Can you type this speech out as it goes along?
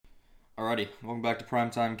Alrighty, welcome back to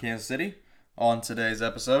Primetime Kansas City. On today's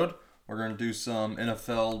episode, we're going to do some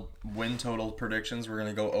NFL win total predictions. We're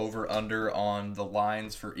going to go over under on the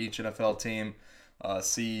lines for each NFL team,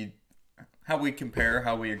 see how we compare,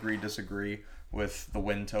 how we agree, disagree with the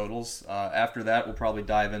win totals. After that, we'll probably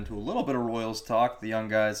dive into a little bit of Royals talk. The young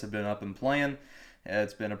guys have been up and playing.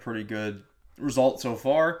 It's been a pretty good result so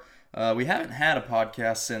far. We haven't had a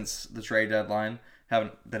podcast since the trade deadline.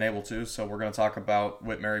 Haven't been able to, so we're going to talk about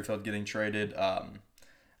Whit Merrifield getting traded. I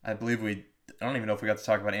don't even know if we got to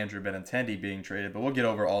talk about Andrew Benintendi being traded, but we'll get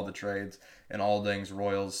over all the trades and all things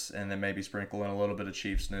Royals, and then maybe sprinkle in a little bit of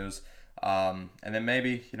Chiefs news. And then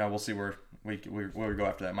maybe, we'll see where we go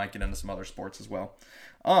after that. Might get into some other sports as well.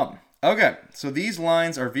 Okay, so these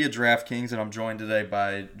lines are via DraftKings, and I'm joined today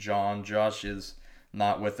by John. Josh is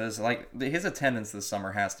not with us. His attendance this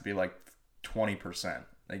summer has to be 20%.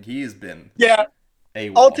 He has been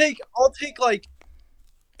I'll take like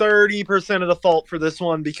 30% of the fault for this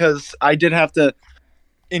one because I did have to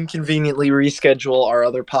inconveniently reschedule our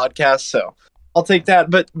other podcast, so I'll take that,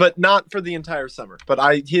 but not for the entire summer. But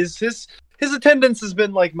his attendance has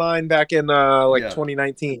been like mine back in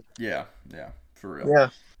 2019. Yeah, for real.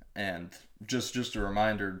 Yeah. And just a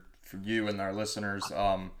reminder for you and our listeners,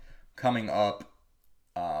 coming up,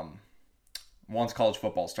 once college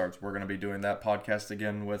football starts, we're going to be doing that podcast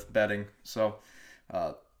again with betting. So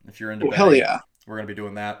if you're into betting, hell yeah, we're going to be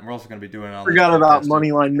doing that. And we're also going to be doing it on Forgot about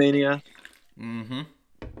Moneyline Mania. Mm-hmm.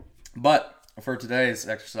 But for today's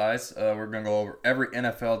exercise, we're going to go over every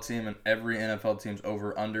NFL team and every NFL team's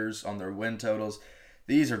over-unders on their win totals.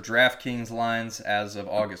 These are DraftKings lines as of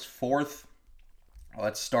August 4th.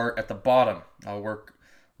 Let's start at the bottom. I'll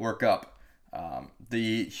work up.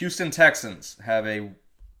 The Houston Texans have a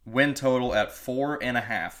win total at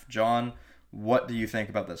 4.5. John, what do you think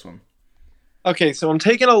about this one? Okay, so I'm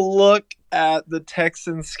taking a look at the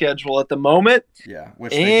Texans' schedule at the moment. Yeah,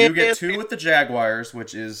 which they do get 2 with the Jaguars,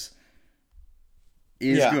 which is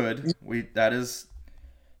good. That is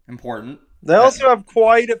important. They also have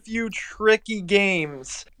quite a few tricky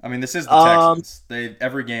games. I mean, this is the Texans.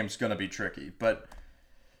 Every game's going to be tricky, but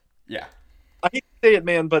yeah. I hate to say it,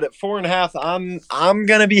 man, but at 4.5, I'm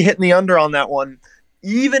going to be hitting the under on that one.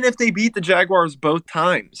 Even if they beat the Jaguars both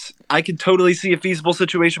times, I could totally see a feasible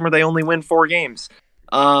situation where they only win 4 games.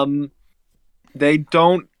 They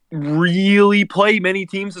don't really play many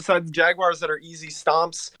teams besides the Jaguars that are easy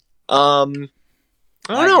stomps. I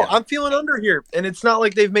don't know. I'm feeling under here, and it's not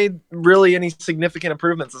like they've made really any significant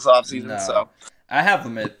improvements this offseason. No. So I have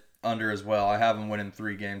them at under as well. I have them winning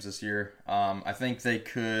 3 games this year. I think they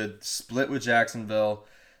could split with Jacksonville.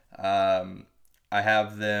 I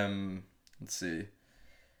have them. Let's see.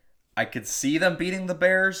 I could see them beating the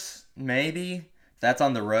Bears, maybe. That's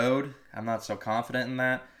on the road. I'm not so confident in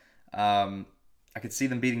that. I could see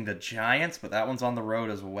them beating the Giants, but that one's on the road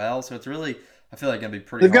as well. So it's really, I feel like, going to be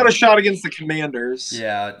pretty They've got a shot against the Commanders.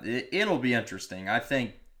 Yeah, it'll be interesting. I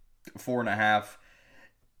think 4.5.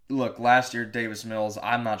 Look, last year, Davis Mills,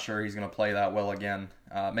 I'm not sure he's going to play that well again.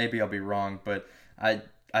 Maybe I'll be wrong, but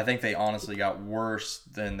I think they honestly got worse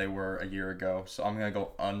than they were a year ago. So I'm going to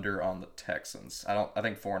go under on the Texans. I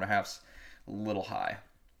think 4.5's a little high.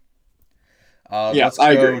 Let's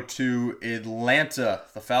go to Atlanta.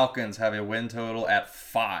 The Falcons have a win total at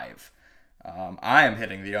 5. I am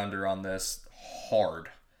hitting the under on this hard.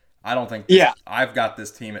 I don't think I've got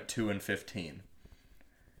this team at 2-15.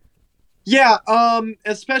 Yeah,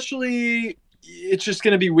 especially it's just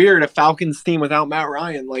going to be weird, a Falcons team without Matt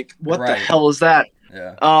Ryan. Like, what the hell is that?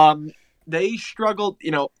 Yeah. They struggled.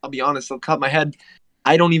 I'll be honest. I'll cut my head.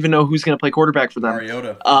 I don't even know who's going to play quarterback for them.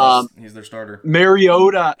 Mariota. He's their starter.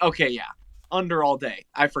 Mariota. Okay, yeah. Under all day.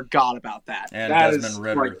 I forgot about that. And that Desmond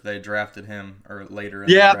Ridder. They drafted him later.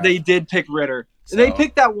 They did pick Ridder. So, they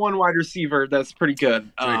picked that one wide receiver that's pretty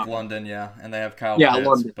good. Drake London, yeah. And they have Kyle Pitts.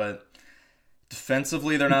 London. But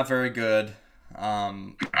defensively, they're not very good.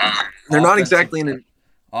 They're not exactly in it.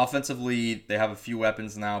 Offensively, they have a few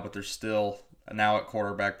weapons now, but they're still now at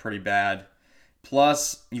quarterback pretty bad.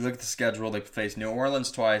 Plus, you look at the schedule, they face New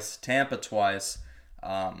Orleans twice, Tampa twice,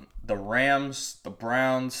 the Rams, the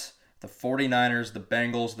Browns, the 49ers, the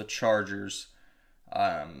Bengals, the Chargers,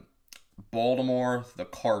 Baltimore, the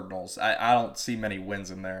Cardinals. I don't see many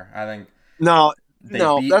wins in there. I think they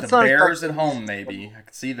beat the Bears at home, maybe. I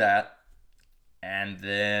could see that. And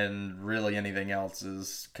then really anything else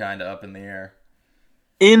is kind of up in the air.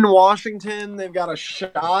 In Washington, they've got a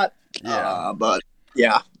shot. Yeah. But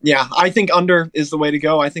yeah. I think under is the way to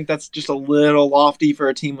go. I think that's just a little lofty for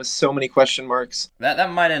a team with so many question marks.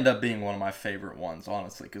 That might end up being one of my favorite ones,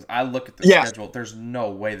 honestly, because I look at the schedule. There's no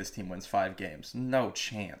way this team wins 5 games. No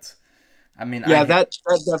chance. I mean, Yeah, that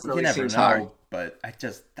you definitely never seems know, high. but I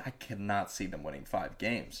cannot see them winning 5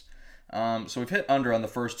 games. So we've hit under on the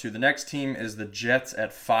first two. The next team is the Jets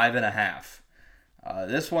at 5.5.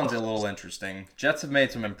 This one's a little interesting. Jets have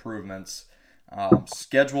made some improvements.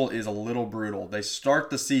 Schedule is a little brutal. They start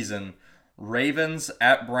the season Ravens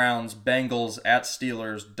at Browns, Bengals at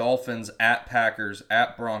Steelers, Dolphins at Packers,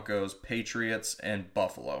 at Broncos, Patriots, and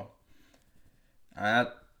Buffalo.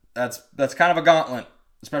 That's kind of a gauntlet,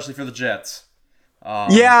 especially for the Jets.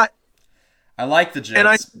 Yeah, I like the and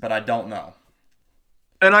I Jets, but I don't know.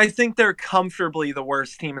 and I think they're comfortably the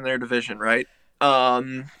worst team in their division, right?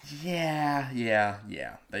 Um, Yeah.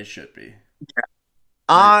 They should be.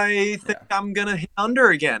 I think Yeah. I'm gonna hit under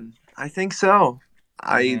again. I think so.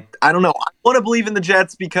 Mm-hmm. I don't know. I want to believe in the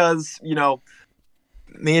Jets because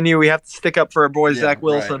me and you, we have to stick up for our boy Yeah, Zach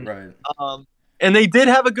Wilson. right. And they did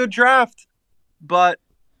have a good draft, but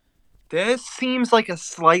this seems like a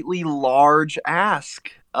slightly large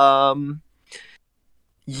ask.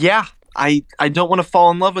 Yeah, I don't want to fall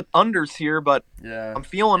in love with unders here, but Yeah. I'm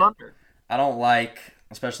feeling under. I don't like,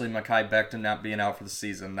 especially Mekhi Becton not being out for the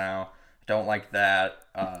season now. I don't like that.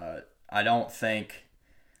 I don't think.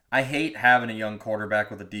 I hate having a young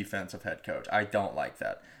quarterback with a defensive head coach. I don't like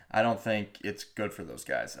that. I don't think it's good for those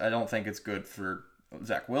guys. I don't think it's good for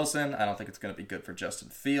Zach Wilson. I don't think it's going to be good for Justin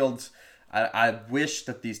Fields. I wish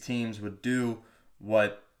that these teams would do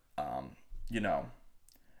what,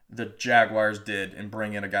 the Jaguars did and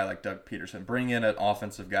bring in a guy like Doug Peterson. Bring in an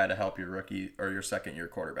offensive guy to help your rookie or your second-year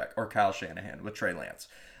quarterback, or Kyle Shanahan with Trey Lance.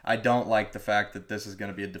 I don't like the fact that this is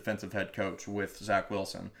going to be a defensive head coach with Zach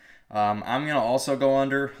Wilson. I'm going to also go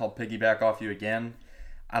under. I'll piggyback off you again.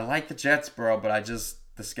 I like the Jets, bro, but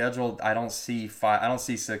the schedule, I don't see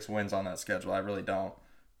 6 wins on that schedule. I really don't.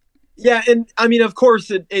 Yeah, and I mean, of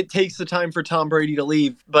course, it takes the time for Tom Brady to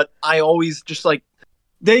leave, but I always just like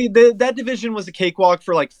that division was a cakewalk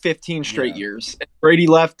for like 15 straight years. And Brady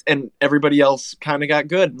left, and everybody else kind of got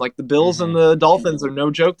good. Like the Bills and the Dolphins are no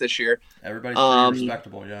joke this year. Everybody's pretty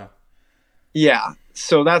respectable, yeah. Yeah,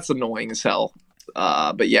 so that's annoying as hell.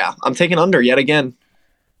 But yeah, I'm taking under yet again.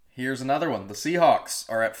 Here's another one. The Seahawks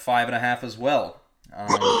are at 5.5 as well.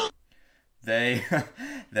 They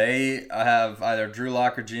have either Drew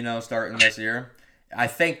Lock or Geno starting this year. I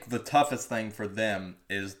think the toughest thing for them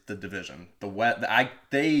is the division.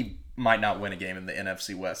 They might not win a game in the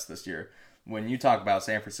NFC West this year. When you talk about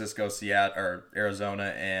San Francisco, Seattle, or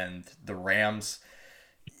Arizona, and the Rams,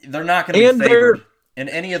 they're not going to be favored. In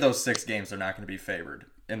any of those 6 games, they're not going to be favored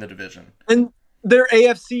in the division. And their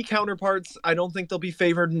AFC counterparts, I don't think they'll be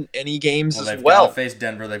favored in any games as well. They've got to face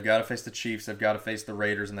Denver, they've got to face the Chiefs, they've got to face the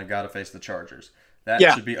Raiders, and they've got to face the Chargers. That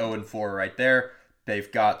should be 0-4 right there. They've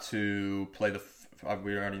got to play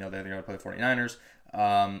we already know they're going to play the 49ers.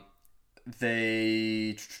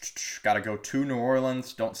 They got to go to New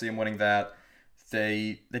Orleans. Don't see them winning that.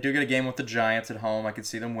 They do get a game with the Giants at home. I could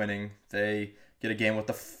see them winning. They get a game with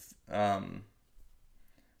not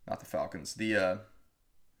the Falcons. They do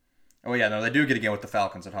get a game with the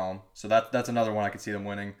Falcons at home. So that's another one I could see them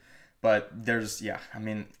winning. But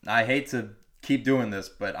I hate to keep doing this,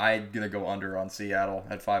 but I'm going to go under on Seattle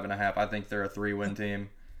at 5.5. I think they're a 3-win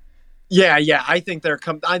team. Yeah, I think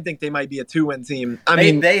I think they might be a 2-win team.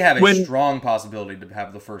 They have a strong possibility to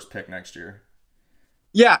have the first pick next year.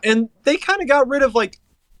 Yeah, and they kind of got rid of like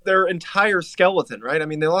their entire skeleton, right? I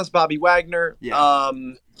mean, they lost Bobby Wagner. Yeah.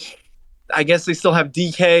 I guess they still have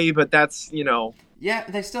DK, but that's Yeah,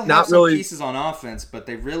 they still have not some really pieces on offense, but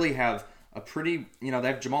they really have a pretty they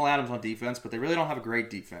have Jamal Adams on defense, but they really don't have a great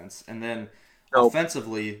defense. And then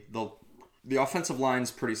offensively, the offensive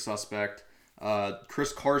line's pretty suspect.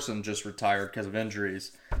 Chris Carson just retired because of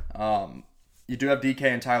injuries. You do have DK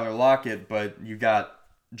and Tyler Lockett, but you got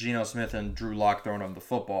Geno Smith and Drew Lock throwing them the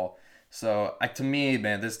football. So, to me,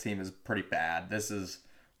 man, this team is pretty bad. This is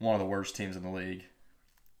one of the worst teams in the league.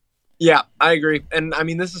 Yeah, I agree. And, I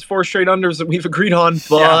mean, this is 4 straight unders that we've agreed on,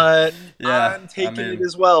 but I'm taking it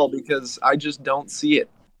as well because I just don't see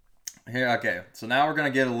it. Okay, so now we're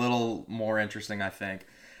going to get a little more interesting, I think.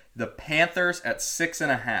 The Panthers at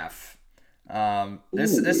 6.5.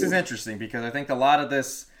 This is interesting because I think a lot of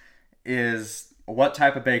this is what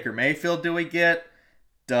type of Baker Mayfield do we get?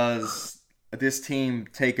 Does this team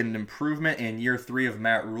take an improvement in year 3 of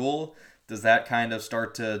Matt Rule? Does that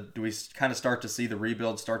do we start to see the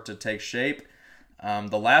rebuild start to take shape?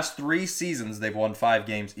 The last 3 seasons, they've won 5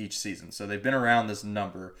 games each season, so they've been around this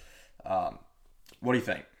number. What do you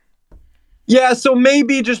think? Yeah, so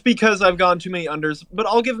maybe just because I've gone too many unders, but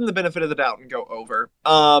I'll give them the benefit of the doubt and go over.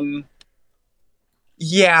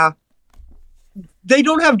 Yeah. They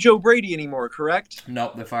don't have Joe Brady anymore, correct?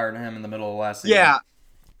 Nope, they fired him in the middle of last season. Yeah.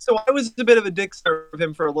 So I was a bit of a dick of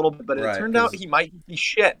him for a little bit, but it Right, turned out 'cause- he might be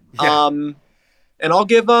shit. Yeah. And I'll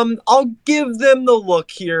give them the look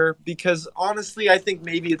here because honestly, I think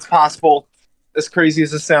maybe it's possible, as crazy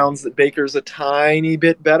as it sounds, that Baker's a tiny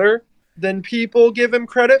bit better than people give him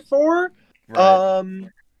credit for. Right.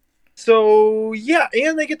 So yeah,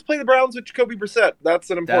 and they get to play the Browns with Jacoby Brissett. That's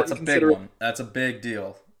an important That's a big consideration. one. That's a big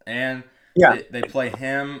deal. And Yeah. they play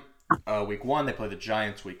him week 1. They play the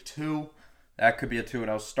Giants week 2. That could be a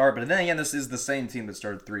 2-0 start. But then again, this is the same team that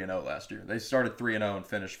started 3-0 last year. They started 3-0 and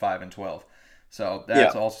finished 5-12. So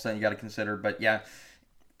that's also something you got to consider. But yeah,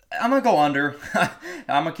 I'm going to go under.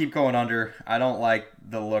 I'm going to keep going under. I don't like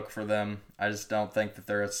the look for them. I just don't think that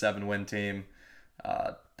they're a 7-win team.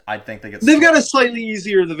 I think they get They've got a slightly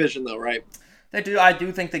easier division though, right? They do. I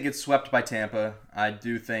do think they get swept by Tampa. I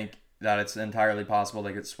do think that it's entirely possible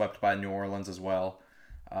they get swept by New Orleans as well.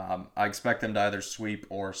 I expect them to either sweep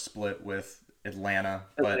or split with Atlanta,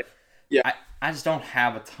 but yeah, I just don't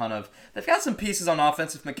have a ton of. They've got some pieces on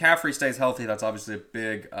offense. If McCaffrey stays healthy, that's obviously a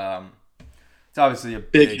big. It's obviously a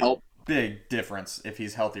big help, big difference if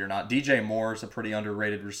he's healthy or not. DJ Moore is a pretty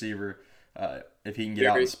underrated receiver. If he can get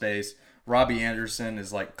out in space. Robbie Anderson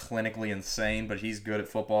is like clinically insane, but he's good at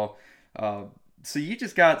football. So you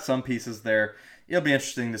just got some pieces there. It'll be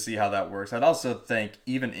interesting to see how that works. I'd also think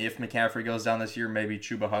even if McCaffrey goes down this year, maybe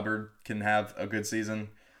Chuba Hubbard can have a good season.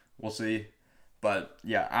 We'll see. But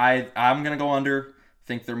yeah, I'm going to go under.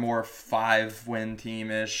 Think they're more 5-win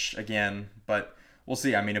team-ish again, but we'll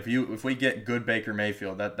see. I mean, if we get good Baker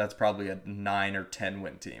Mayfield, that's probably a 9 or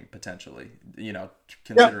 10-win team potentially,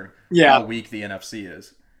 considering how weak the NFC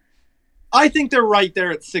is. I think they're right there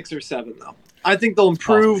at 6 or 7, though. I think they'll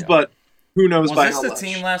improve, but who knows by how much. Was this the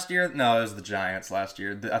team last year? No, it was the Giants last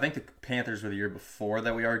year. I think the Panthers were the year before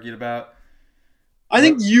that we argued about. I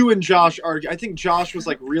think you and Josh argued. I think Josh was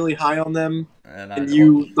like really high on them, and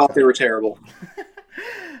you thought they were terrible.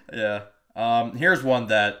 Yeah. Here's one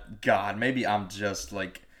that, God, maybe I'm just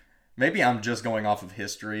going off of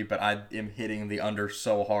history, but I am hitting the under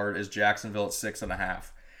so hard is Jacksonville at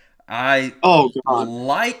 6.5. I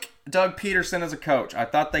like Doug Peterson as a coach. I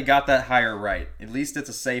thought they got that hire right. At least it's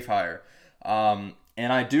a safe hire. And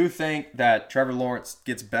I do think that Trevor Lawrence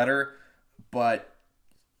gets better, but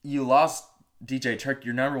you lost DJ Chark.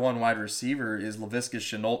 Your number one wide receiver is Laviska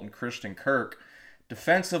Shenault and Christian Kirk.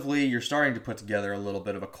 Defensively, you're starting to put together a little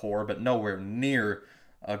bit of a core, but nowhere near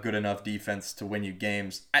a good enough defense to win you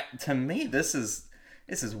games. To me, this is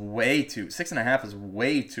way too 6.5 is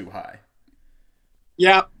way too high.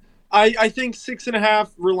 Yeah. I think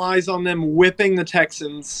 6.5 relies on them whipping the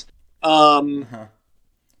Texans. And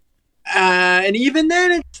even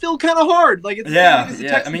then, it's still kind of hard. Like, it's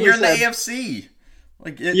I mean, you're in the AFC.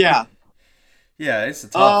 It's a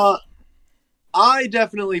tough. I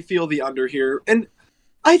definitely feel the under here, and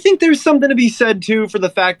I think there's something to be said too for the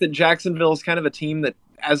fact that Jacksonville is kind of a team that,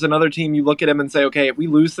 as another team, you look at them and say, okay, if we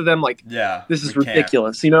lose to them, this is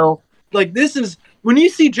ridiculous. Like, this is. When you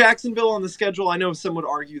see Jacksonville on the schedule, I know some would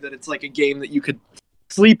argue that it's like a game that you could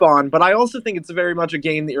sleep on, but I also think it's very much a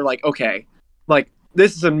game that you're like, okay, like,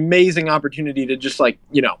 this is an amazing opportunity to just, like,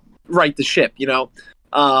 right the ship,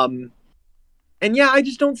 And yeah, I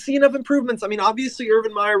just don't see enough improvements. I mean, obviously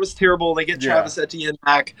Urban Meyer was terrible. They get Travis Etienne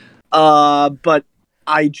back. But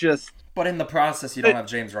I just... But in the process, you don't have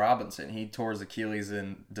James Robinson. He tore his Achilles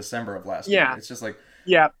in December of last year. It's just like...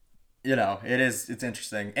 Yeah. It's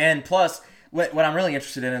interesting. And plus... What I'm really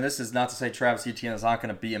interested in, and this is not to say Travis Etienne is not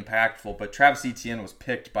going to be impactful, but Travis Etienne was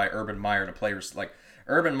picked by Urban Meyer to play. Like,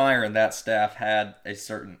 Urban Meyer and that staff had a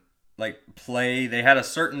certain play. They had a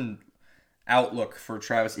certain outlook for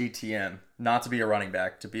Travis Etienne, not to be a running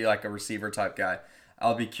back, to be like a receiver type guy.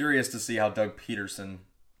 I'll be curious to see how Doug Peterson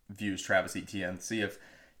views Travis Etienne. See if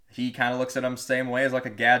he kind of looks at him the same way as like a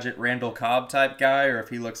gadget Randall Cobb type guy, or if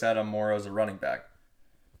he looks at him more as a running back.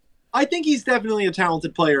 I think he's definitely a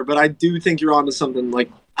talented player, but I do think you're onto something. Like,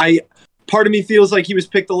 part of me feels like he was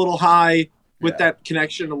picked a little high with that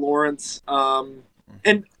connection to Lawrence.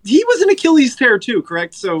 And he was an Achilles tear too,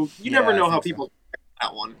 correct? So you never know how people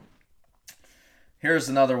that one. Here's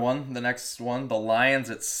another one. The next one, the Lions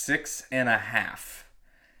at 6.5.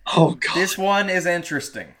 Oh God, this one is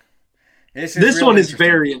interesting. This one is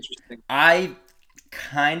very interesting. I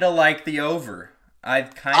kind of like the over. I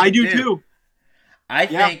do too. I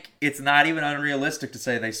think it's not even unrealistic to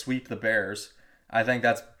say they sweep the Bears. I think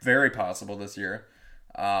that's very possible this year.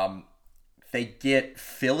 They get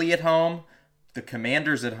Philly at home, the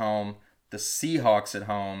Commanders at home, the Seahawks at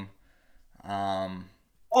home.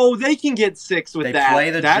 They can get 6 with that. They play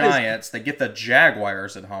the Giants. They get the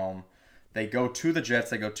Jaguars at home. They go to the Jets.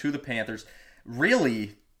 They go to the Panthers.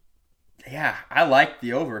 Really, Yeah, I like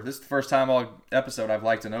the over. This is the first time all episode I've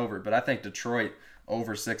liked an over, but I think Detroit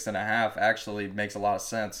over 6.5 actually makes a lot of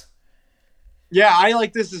sense. Yeah, I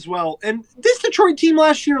like this as well. And this Detroit team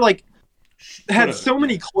last year, like, had so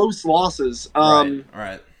many close losses.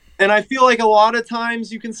 Right. And I feel like a lot of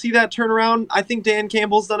times you can see that turnaround. I think Dan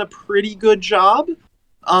Campbell's done a pretty good job.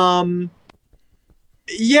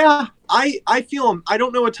 Yeah, I feel them. I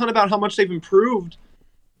don't know a ton about how much they've improved,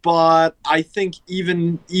 but I think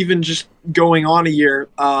even just going on a year,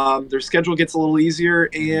 their schedule gets a little easier,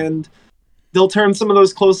 and they'll turn some of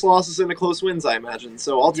those close losses into close wins, I imagine.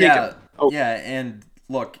 So I'll take it. Oh. Yeah, and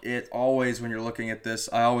look, it always, when you're looking at this,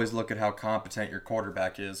 I always look at how competent your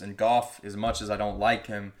quarterback is. And Goff, as much as I don't like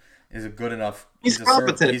him, is a good enough. He's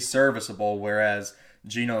competent. He's serviceable, whereas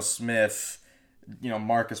Geno Smith,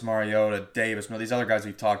 Marcus Mariota, Davis, these other guys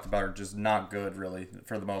we've talked about are just not good, really,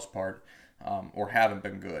 for the most part, or haven't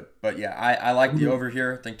been good. But yeah, I like the over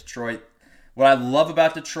here. I think Detroit. What I love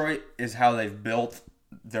about Detroit is how they've built.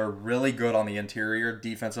 They're really good on the interior,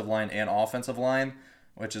 defensive line and offensive line,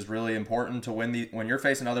 which is really important to win when you're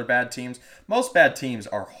facing other bad teams. Most bad teams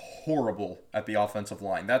are horrible at the offensive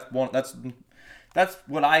line. That's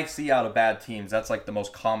what I see out of bad teams. That's like the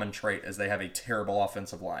most common trait, is they have a terrible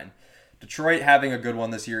offensive line. Detroit having a good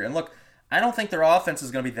one this year. And look, I don't think their offense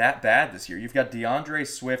is going to be that bad this year. You've got DeAndre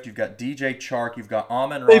Swift, you've got DJ Chark, you've got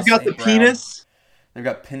Amon-Ra They've got the penis. They've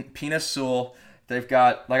got Penis Sewell. They've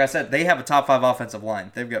got, like I said, they have a top 5 offensive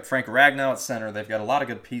line. They've got Frank Ragnow at center. They've got a lot of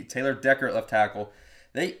good Taylor Decker at left tackle.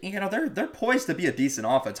 They're poised to be a decent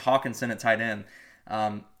offense. Hawkinson at tight end.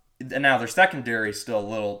 And now their secondary is still a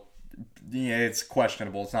little, it's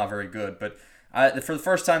questionable. It's not very good. But for the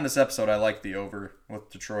first time this episode, I like the over with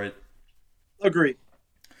Detroit. Agree.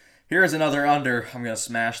 Here's another under. I'm going to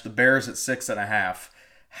smash the Bears at 6.5.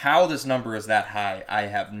 How this number is that high, I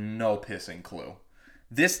have no pissing clue.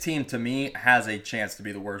 This team, to me, has a chance to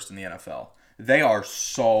be the worst in the NFL. They are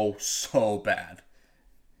so bad.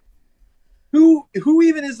 Who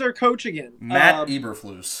even is their coach again? Matt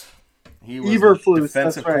Eberflus. He was the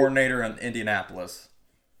defensive coordinator in Indianapolis.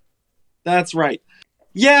 That's right.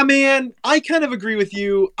 Yeah, man, I kind of agree with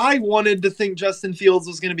you. I wanted to think Justin Fields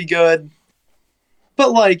was going to be good,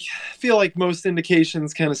 but I feel like most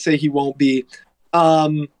indications kind of say he won't be.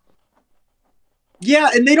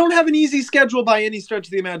 Yeah, and they don't have an easy schedule by any stretch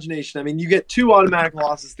of the imagination. I mean, you get 2 automatic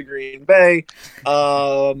losses to Green Bay.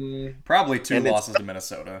 Probably 2 losses to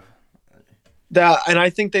Minnesota. And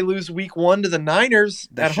I think they lose week 1 to the Niners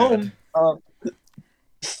at home.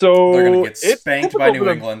 So they're going to get spanked by New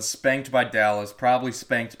England, spanked by Dallas, probably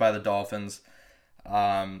spanked by the Dolphins.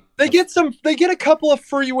 They get a couple of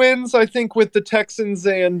free wins, I think, with the Texans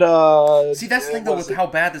and. See, that's the thing though with how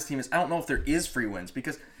bad this team is. I don't know if there is free wins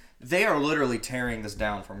because they are literally tearing this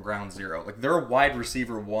down from ground zero. Like, their wide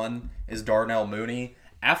receiver 1 is Darnell Mooney.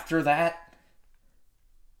 After that,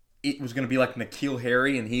 it was going to be like N'Keal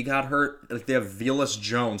Harry, and he got hurt. Like, they have Velus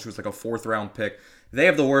Jones, who's like a 4th-round pick. They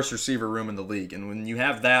have the worst receiver room in the league. And when you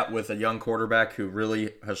have that with a young quarterback who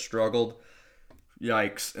really has struggled,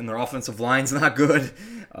 yikes. And their offensive line's not good.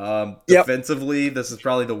 Defensively, this is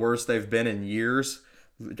probably the worst they've been in years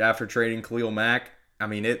after trading Khalil Mack. I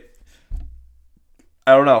mean,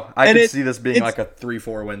 I don't know. I could see this being like a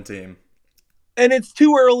 3-4 win team. And it's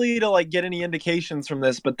too early to get any indications from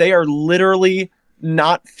this, but they are literally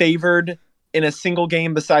not favored in a single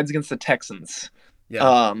game besides against the Texans.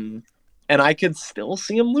 Yeah. And I could still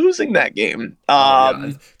see them losing that game.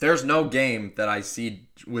 There's no game that I see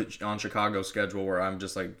on Chicago's schedule where I'm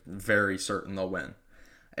just very certain they'll win.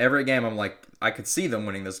 Every game I'm like, I could see them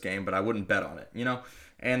winning this game, but I wouldn't bet on it,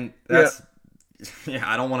 And that's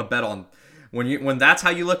I don't want to bet on when that's how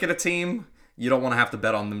you look at a team. You don't want to have to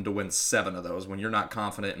bet on them to win 7 of those when you're not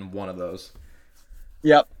confident in one of those.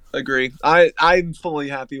 Yep, agree. I'm fully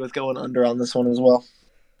happy with going under on this one as well.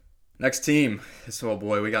 Next team. Oh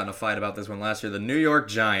boy, we got in a fight about this one last year. The New York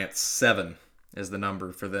Giants. 7 is the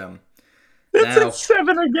number for them. It's at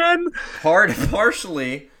 7 again.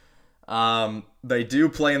 Partially, they do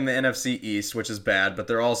play in the NFC East, which is bad, but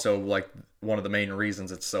they're also one of the main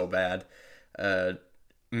reasons it's so bad.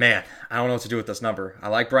 Man, I don't know what to do with this number. I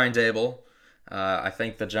like Brian Dable. I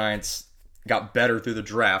think the Giants got better through the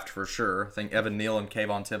draft for sure. I think Evan Neal and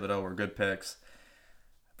Kayvon Thibodeau were good picks.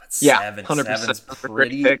 But 7's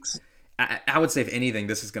pretty. Picks. I would say if anything,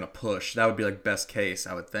 this is going to push. That would be best case,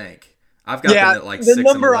 I would think. I've got them at 6 and 11.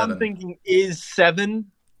 The number I'm thinking is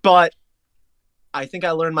 7, but I think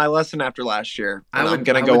I learned my lesson after last year. I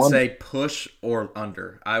would say push or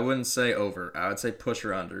under. I wouldn't say over. I would say push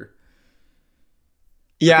or under.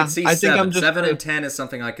 Yeah, I think I'm just 7 and 10 is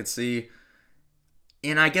something I could see.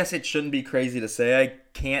 And I guess it shouldn't be crazy to say I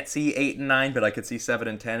can't see 8 and 9, but I could see 7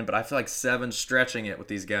 and 10. But I feel like 7's stretching it with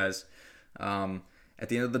these guys. At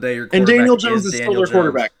the end of the day, your And quarterback Daniel Jones is Daniel still their Jones.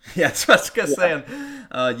 quarterback. Yeah, that's what I was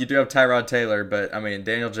saying. You do have Tyrod Taylor, but I mean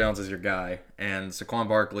Daniel Jones is your guy, and Saquon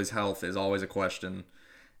Barkley's health is always a question.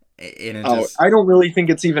 And I don't really think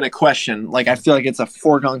it's even a question. Like I feel like it's a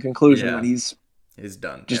foregone conclusion that he's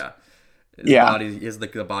done. Just, His body is the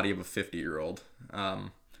body of a 50-year-old.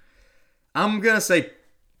 I'm gonna say,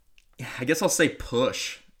 I guess I'll say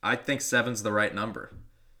push. I think 7's the right number.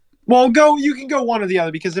 Well, you can go one or the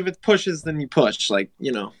other because if it pushes, then you push. Like,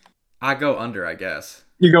 you know. I go under, I guess.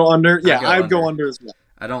 You go under? Yeah, I'd go under as well.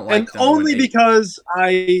 I don't like and them only because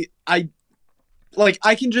I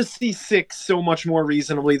can just see 6 so much more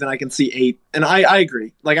reasonably than I can see 8. And I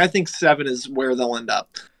agree. Like, I think 7 is where they'll end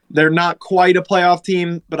up. They're not quite a playoff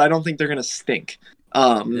team, but I don't think they're going to stink.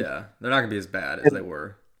 Yeah, they're not going to be as bad as they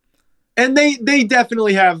were. And they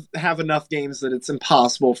definitely have enough games that it's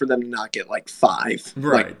impossible for them to not get like 5.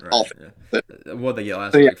 Right. Yeah. What they get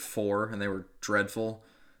last week, 4, and they were dreadful.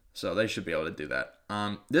 So they should be able to do that.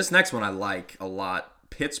 This next one I like a lot.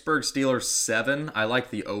 Pittsburgh Steelers 7. I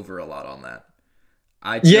like the over a lot on that.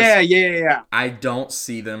 Yeah. I don't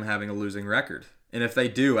see them having a losing record. And if they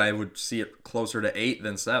do, I would see it closer to 8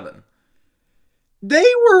 than 7. They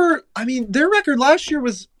were, I mean, their record last year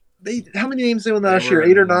was, how many games they won last year?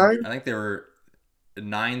 8 or 9? I think they were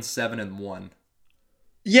 9, 7, and 1.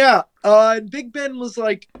 Yeah. Big Ben was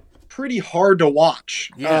like pretty hard to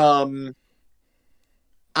watch. Yeah.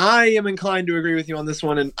 I am inclined to agree with you on this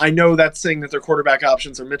one, and I know that's saying that their quarterback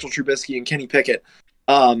options are Mitchell Trubisky and Kenny Pickett,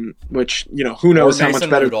 which, you know, who knows how much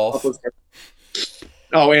better. Rudolph.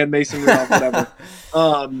 Oh, and Mason Rudolph, whatever.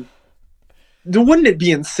 Wouldn't it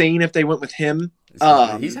be insane if they went with him?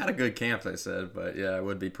 He's had a good camp, they said, but yeah, it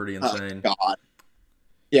would be pretty insane. Oh, God.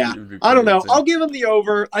 Yeah, I don't know. Insane. I'll give him the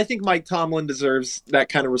over. I think Mike Tomlin deserves that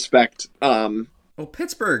kind of respect. Well,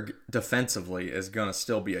 Pittsburgh defensively is going to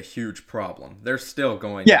still be a huge problem. They're still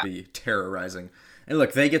going to be terrorizing. And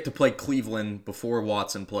look, they get to play Cleveland before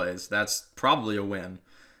Watson plays. That's probably a win.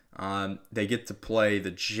 They get to play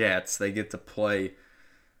the Jets. They get to play...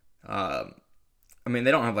 I mean,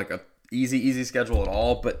 they don't have like a easy schedule at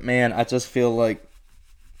all, but man, I just feel like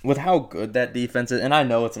with how good that defense is, and I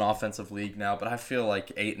know it's an offensive league now, but I feel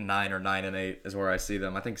like 8 and 9 or 9 and 8 is where I see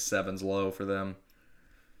them. I think 7's low for them.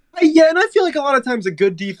 Yeah, and I feel like a lot of times a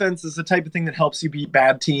good defense is the type of thing that helps you beat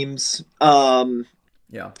bad teams.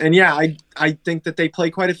 Yeah. And yeah, I think that they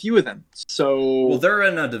play quite a few of them. So well, they're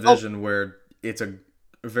in a division where it's a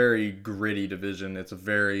very gritty division. It's a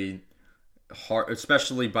very hard,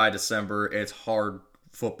 especially by December. It's hard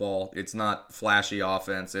football. It's not flashy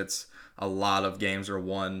offense. It's a lot of games are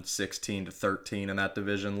won 16-13 in that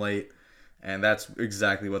division late, and that's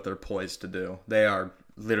exactly what they're poised to do. They are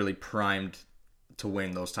literally primed to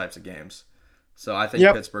win those types of games. So I think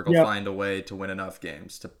Pittsburgh will find a way to win enough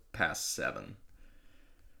games to pass 7.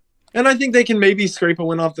 And I think they can maybe scrape a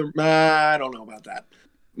win off the... I don't know about that.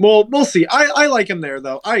 Well, we'll see. I like them there,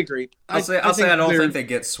 though. I agree. I'll say I don't think they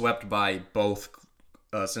get swept by both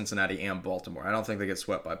Cincinnati and Baltimore. I don't think they get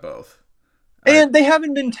swept by both. And they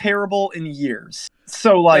haven't been terrible in years.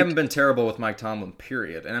 So, like... They haven't been terrible with Mike Tomlin,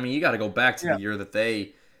 period. And, I mean, you got to go back to the year that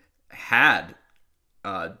they had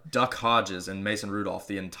Duck Hodges and Mason Rudolph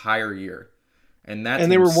the entire year. And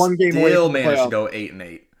they were one game away from managed to go 8 and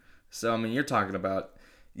 8. So, I mean, you're talking about...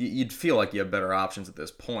 You'd feel like you have better options at this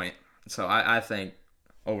point. So I think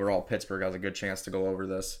overall Pittsburgh has a good chance to go over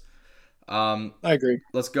this. I agree.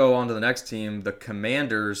 Let's go on to the next team, the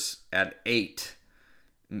Commanders at 8.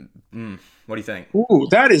 What do you think? Ooh,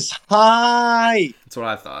 that is high. That's what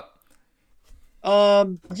I thought.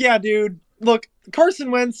 Yeah, dude. Look,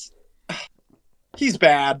 Carson Wentz, he's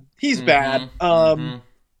bad. He's bad.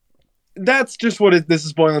 That's just what this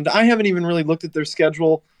is boiling down. I haven't even really looked at their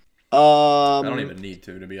schedule. I don't even need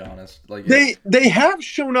to be honest. Like they have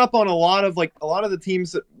shown up on a lot of the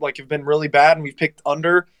teams that like have been really bad and we've picked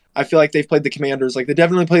under. I feel like they've played the Commanders. Like they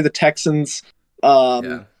definitely play the Texans,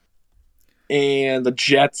 and the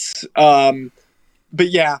Jets. But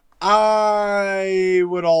yeah, I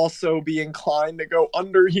would also be inclined to go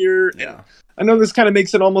under here. Yeah. I know this kind of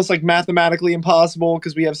makes it almost like mathematically impossible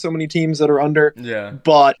because we have so many teams that are under. Yeah.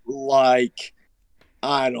 But like,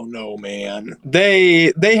 I don't know, man.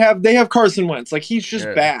 They have Carson Wentz. Like he's just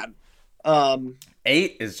bad.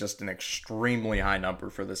 8 is just an extremely high number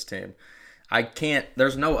for this team.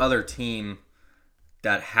 There's no other team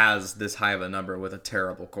that has this high of a number with a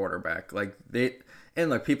terrible quarterback.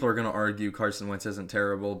 People are going to argue Carson Wentz isn't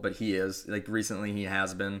terrible, but he is. Like recently he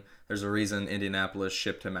has been. There's a reason Indianapolis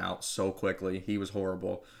shipped him out so quickly. He was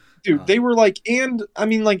horrible. Dude, they were like, and I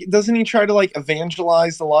mean, like, doesn't he try to like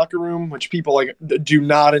evangelize the locker room, which people like do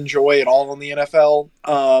not enjoy at all in the NFL?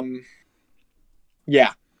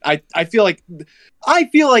 Yeah, I feel like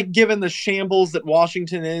given the shambles that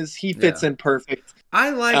Washington is, he fits in perfect.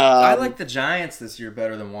 I like the Giants this year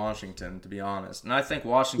better than Washington, to be honest. And I think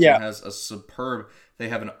Washington has a superb. They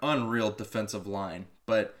have an unreal defensive line,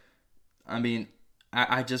 but I mean,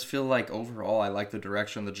 I just feel like overall, I like the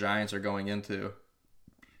direction the Giants are going into.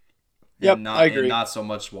 Yep, I agree. And not so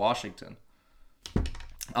much Washington.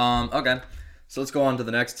 Okay, so let's go on to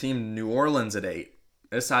the next team, New Orleans at 8.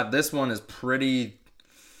 This one is pretty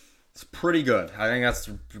good. I think that's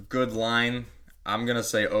a good line. I'm gonna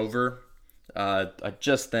say over. I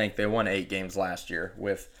just think they won 8 games last year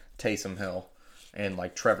with Taysom Hill and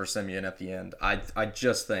like Trevor Siemian at the end. I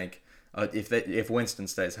just think if Winston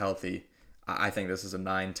stays healthy, I think this is a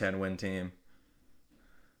 9-10 win team.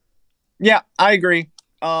 Yeah, I agree.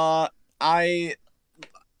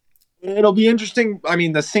 It'll be interesting. I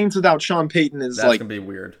mean, the Saints without Sean Payton is That's gonna be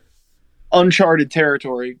weird, uncharted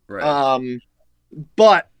territory. Right.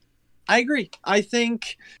 But I agree. I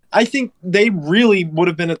think they really would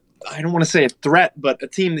have been I don't want to say a threat, but a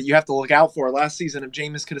team that you have to look out for last season if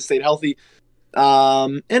Jameis could have stayed healthy.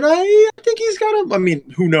 And I think he's got I mean,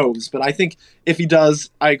 who knows? But I think if he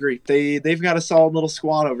does, I agree. They've got a solid little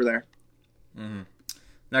squad over there. Mm-hmm.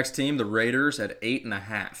 Next team, the Raiders at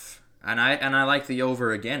 8.5. And I like the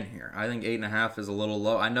over again here. I think 8.5 is a little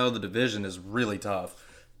low. I know the division is really tough,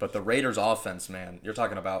 but the Raiders offense, man, you're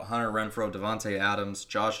talking about Hunter Renfrow, Devontae Adams,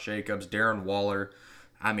 Josh Jacobs, Darren Waller.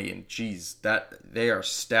 I mean, geez, they are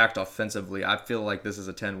stacked offensively. I feel like this is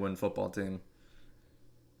a 10-win football team.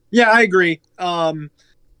 Yeah, I agree.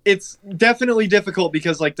 It's definitely difficult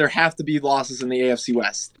because like there have to be losses in the AFC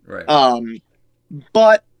West. Right.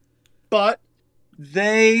 But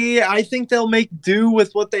I think they'll make do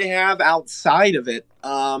with what they have outside of it.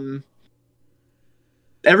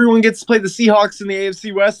 Everyone gets to play the Seahawks in the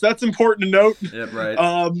AFC West. That's important to note. Yeah,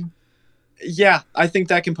 right. Yeah, I think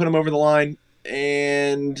that can put them over the line.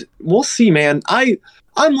 And we'll see, man.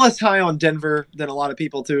 I'm less high on Denver than a lot of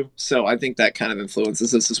people too, so I think that kind of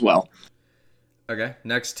influences this as well. Okay,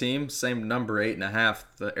 next team, same number, 8.5,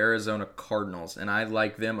 the Arizona Cardinals, and I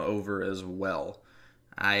like them over as well.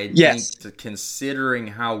 I think considering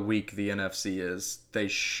how weak the NFC is, they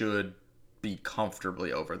should be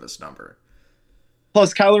comfortably over this number.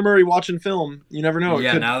 Plus, Kyler Murray watching film, you never know.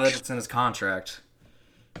 Yeah, now that it's in his contract.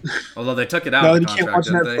 Although they took it out of the contract,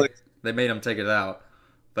 didn't they? They made him take it out,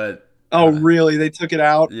 but really? They took it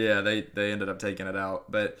out? Yeah, they ended up taking it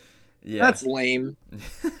out, but yeah, that's lame.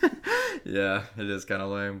 Yeah, it is kind of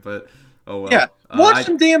lame, but oh well. Yeah, watch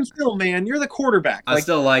some damn film, man. You're the quarterback. I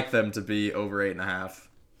still like them to be over 8.5.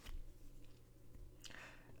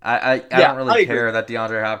 I don't really care that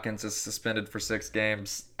DeAndre Hopkins is suspended for 6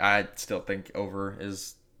 games. I still think over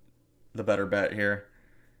is the better bet here.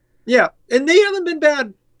 Yeah, and they haven't been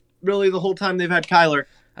bad really the whole time they've had Kyler.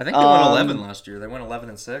 I think they won 11 last year. They went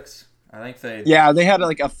 11-6. I think they. Yeah, they had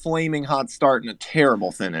like a flaming hot start and a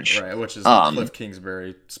terrible finish. Right, which is Cliff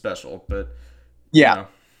Kingsbury special, but yeah.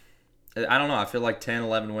 I don't know. I feel like 10,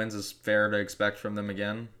 11 wins is fair to expect from them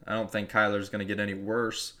again. I don't think Kyler's going to get any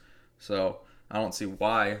worse, so I don't see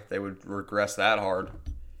why they would regress that hard.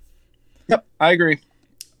 Yep, I agree.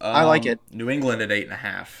 I like it. New England at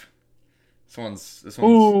 8.5. This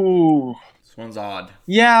one's odd.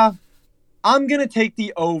 Yeah, I'm gonna take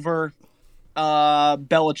the over.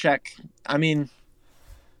 Belichick. I mean,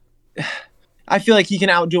 I feel like he can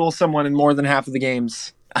outduel someone in more than half of the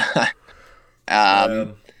games.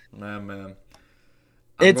 Man.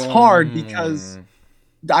 It's hard because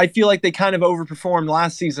I feel like they kind of overperformed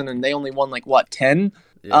last season and they only won like 10.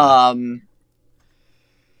 Yeah.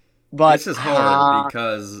 But this is hard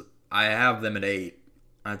because I have them at 8.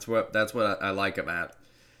 That's what I like them at.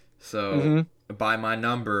 So by my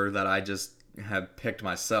number that I just have picked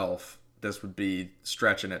myself, this would be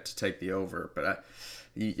stretching it to take the over. But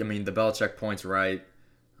I mean, the Belichick point's right.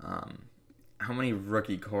 How many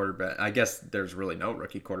rookie quarterbacks? I guess there's really no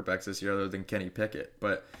rookie quarterbacks this year other than Kenny Pickett.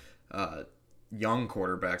 But young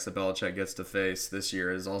quarterbacks that Belichick gets to face this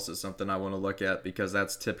year is also something I want to look at because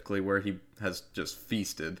that's typically where he has just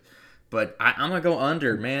feasted. But I'm going to go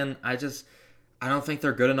under, man. I don't think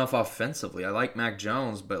they're good enough offensively. I like Mac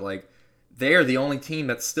Jones, but like they are the only team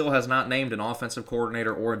that still has not named an offensive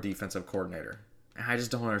coordinator or a defensive coordinator. And I just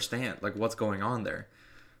don't understand like what's going on there.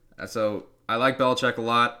 So I like Belichick a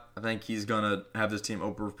lot. I think he's going to have this team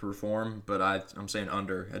overperform, but I'm saying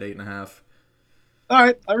under at 8.5. All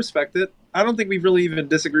right, I respect it. I don't think we've really even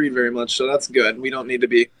disagreed very much, so that's good. We don't need to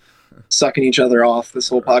be sucking each other off this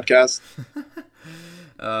whole podcast.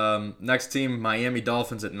 Next team, Miami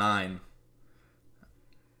Dolphins at 9.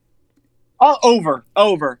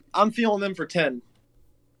 Over. I'm feeling them for 10.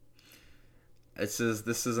 This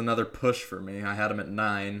is another push for me. I had them at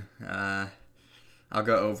 9. I'll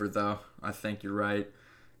go over though. I think you're right.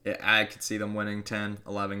 I could see them winning 10,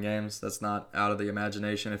 11 games. That's not out of the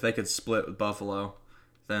imagination. If they could split with Buffalo,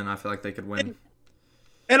 then I feel like they could win.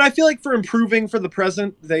 And I feel like for improving for the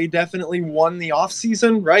present, they definitely won the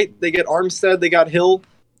offseason, right? They get Armstead, they got Hill.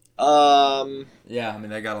 Yeah, I mean,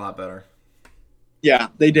 they got a lot better. Yeah,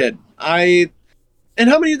 they did. And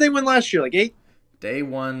how many did they win last year? Like 8? They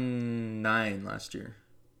won 9 last year.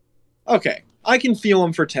 Okay, I can feel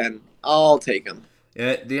them for 10. I'll take them.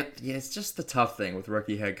 Yeah, it's just the tough thing with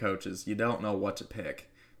rookie head coaches. You don't know what to pick.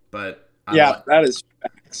 But that is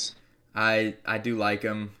facts. I do like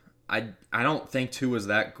him. I don't think Tua's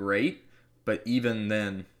that great, but even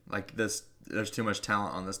then, like this, there's too much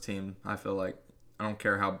talent on this team. I feel like I don't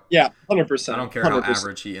care how 100%. I don't care 100%. how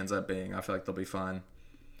average he ends up being. I feel like they'll be fine.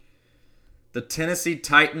 The Tennessee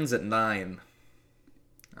Titans at 9.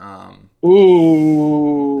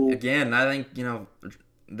 Ooh. Again, I think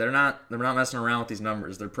they're not messing around with these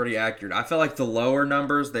numbers. They're pretty accurate. I felt like the lower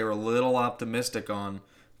numbers they were a little optimistic on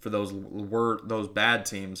for those bad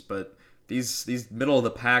teams, but these middle of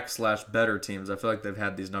the pack / better teams, I feel like they've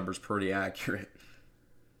had these numbers pretty accurate.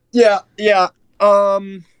 Yeah.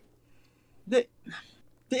 The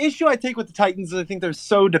issue I take with the Titans is I think they're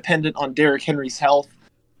so dependent on Derrick Henry's health.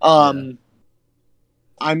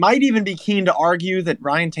 I might even be keen to argue that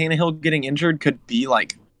Ryan Tannehill getting injured could be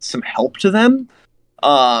like some help to them,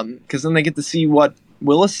 because then they get to see what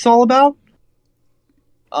Willis is all about.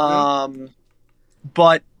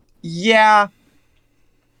 But yeah,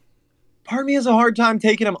 part of me has a hard time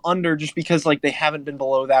taking them under just because like they haven't been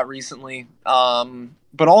below that recently.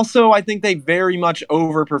 But also I think they very much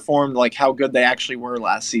overperformed like how good they actually were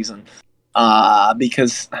last season.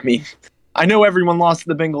 Because I mean, I know everyone lost to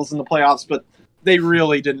the Bengals in the playoffs, but they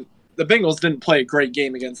really didn't. The Bengals didn't play a great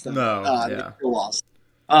game against them. No, They still lost.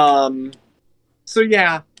 So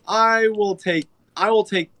yeah, I will take. Hell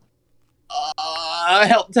with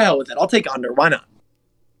it. I'll take under. Why not?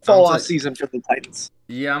 Fall off season for the Titans.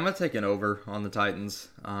 Yeah, I'm gonna take an over on the Titans.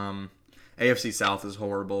 AFC South is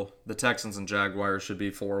horrible. The Texans and Jaguars should be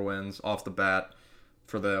 4 wins off the bat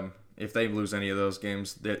for them. If they lose any of those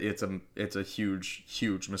games, it's a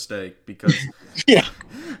huge mistake because yeah,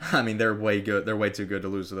 I mean they're way good. They're way too good to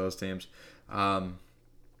lose to those teams. I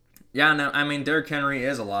mean Derrick Henry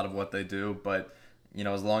is a lot of what they do, but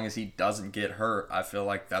as long as he doesn't get hurt, I feel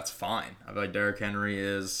like that's fine. I feel like Derrick Henry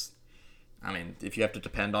is. I mean, if you have to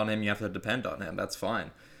depend on him, you have to depend on him. That's fine.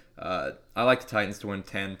 I like the Titans to win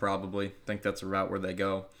 10 probably. I think that's a route where they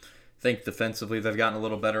go. I think defensively they've gotten a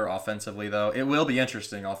little better. Offensively, though, it will be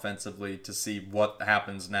interesting offensively to see what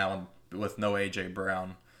happens now with no A.J.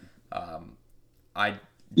 Brown. I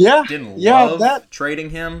didn't love trading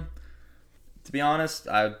him, to be honest.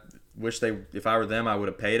 I wish if I were them, I would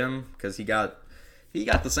have paid him because he got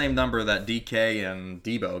the same number that DK and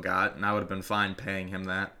Debo got, and I would have been fine paying him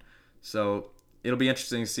that. So it'll be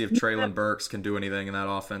interesting to see if Treylon Burks can do anything in that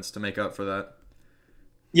offense to make up for that.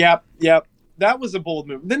 Yep. That was a bold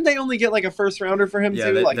move. Didn't they only get like a first rounder for him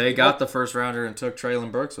too? They got the first rounder and took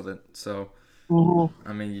Treylon Burks with it. So,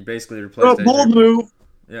 I mean, you basically a replaced bold move.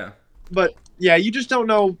 Yeah. But yeah, you just don't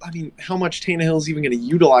know. I mean, how much Tannehill's even going to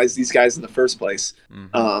utilize these guys in the first place?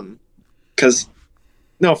 Because,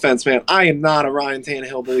 no offense, man, I am not a Ryan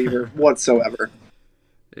Tannehill believer whatsoever.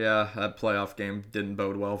 Yeah, that playoff game didn't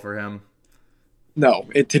bode well for him. No,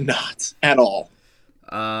 it did not at all.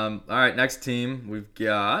 All right, next team, we've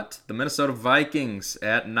got the Minnesota Vikings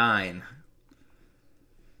at 9.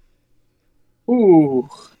 Ooh.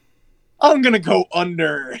 I'm going to go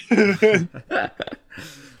under.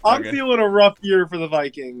 I'm feeling a rough year for the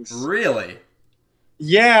Vikings. Really?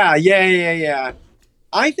 Yeah.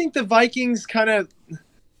 I think the Vikings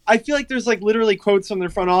I feel like there's like literally quotes from their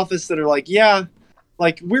front office that are like, yeah,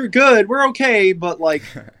 like we're good, we're okay, but like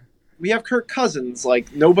we have Kirk Cousins.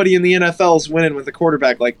 Like nobody in the NFL is winning with a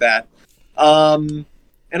quarterback like that. And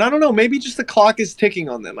I don't know, maybe just the clock is ticking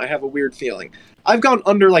on them. I have a weird feeling. I've gone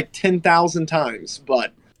under like 10,000 times,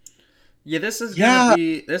 but yeah, this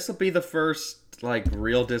will be the first like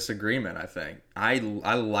real disagreement. I think I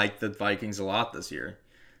like the Vikings a lot this year.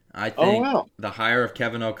 I think the hire of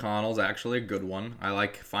Kevin O'Connell is actually a good one. I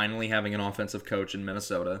like finally having an offensive coach in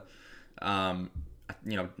Minnesota. Dalvin,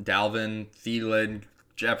 Thielen,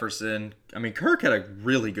 Jefferson. I mean, Kirk had a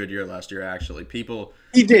really good year last year, actually.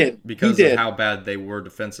 He did. Because of how bad they were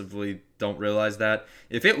defensively, don't realize that.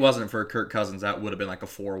 If it wasn't for Kirk Cousins, that would have been like a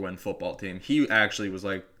 4-win football team. He actually was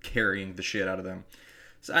like carrying the shit out of them.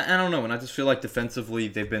 So I don't know, and I just feel like defensively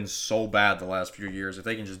they've been so bad the last few years. If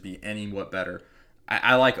they can just be any what better,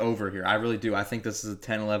 I like over here. I really do. I think this is a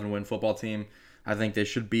 10-11 win football team. I think they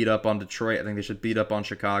should beat up on Detroit. I think they should beat up on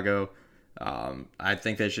Chicago. I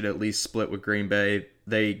think they should at least split with Green Bay.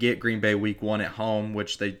 They get Green Bay week 1 at home,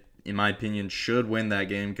 which they, in my opinion, should win that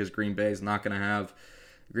game because Green Bay is not going to have –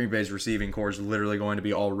 Green Bay's receiving core is literally going to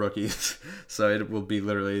be all rookies. So it will be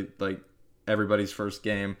literally like everybody's first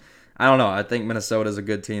game. I don't know. I think Minnesota's a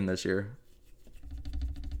good team this year.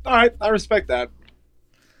 All right, I respect that.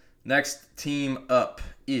 Next team up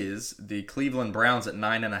is the Cleveland Browns at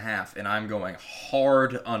 9.5, and I'm going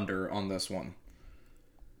hard under on this one.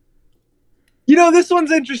 You know, this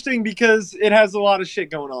one's interesting because it has a lot of shit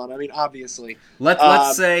going on. I mean, obviously.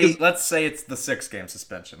 Let's say it's the 6-game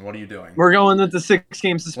suspension. What are you doing? We're going with the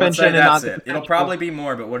 6-game suspension. Let's say that's and not it. It'll probably be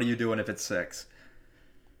more, but what are you doing if it's 6?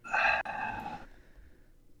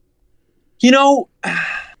 You know,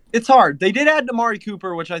 it's hard. They did add Amari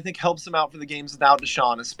Cooper, which I think helps them out for the games without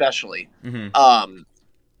Deshaun, especially. Mm-hmm.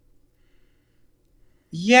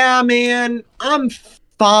 Yeah, man, I'm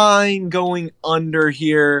fine going under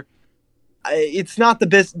here. It's not the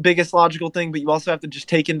biggest logical thing, but you also have to just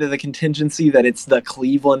take into the contingency that it's the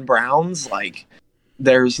Cleveland Browns. Like,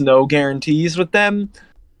 there's no guarantees with them.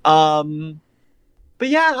 But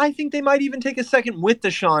yeah, I think they might even take a second with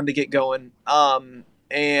Deshaun to get going.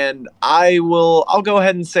 And I'll go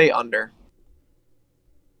ahead and say under.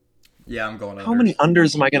 Yeah, I'm going under. How many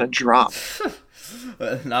unders am I going to drop?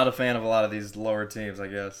 Not a fan of a lot of these lower teams, I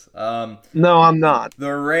guess. No, I'm not.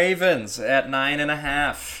 The Ravens at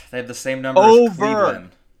 9.5. They have the same number as Cleveland.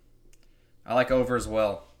 I like over as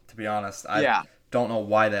well, to be honest. I don't know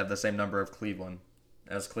why they have the same number of Cleveland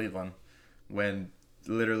when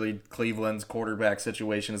literally Cleveland's quarterback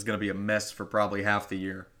situation is going to be a mess for probably half the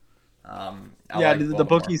year. Did the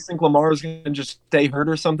bookies think Lamar is going to just stay hurt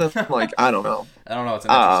or something? Like, I don't know. I don't know. It's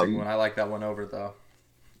an interesting one. I like that one over, though.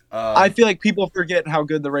 I feel like people forget how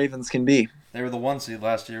good the Ravens can be. They were the 1 seed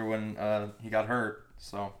last year when he got hurt.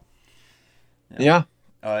 So, yeah.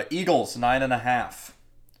 Eagles, 9.5.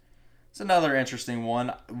 It's another interesting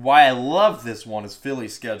one. Why I love this one is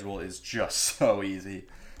Philly's schedule is just so easy.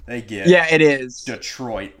 They get it is.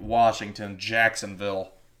 Detroit, Washington,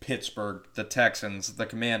 Jacksonville, Pittsburgh, the Texans, the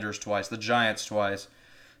Commanders twice, the Giants twice.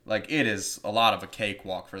 Like, it is a lot of a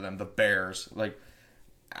cakewalk for them. The Bears. Like,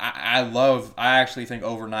 I actually think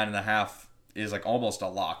over 9.5 is like almost a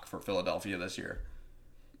lock for Philadelphia this year.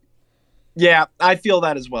 Yeah, I feel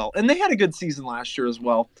that as well. And they had a good season last year as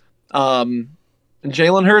well. And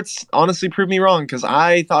Jalen Hurts honestly proved me wrong because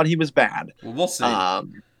I thought he was bad. Well, we'll see.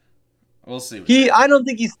 We'll see. I don't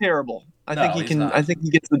think he's terrible. I think he can. Not. I think he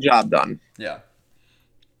gets the job done. Yeah.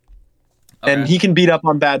 Okay. And he can beat up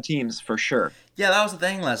on bad teams for sure. Yeah, that was the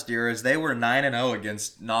thing last year is they were 9-0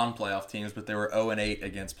 against non-playoff teams, but they were 0-8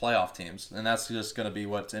 against playoff teams. And that's just going to be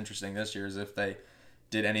what's interesting this year is if they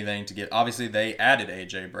did anything to get... Obviously, they added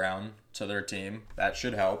A.J. Brown to their team. That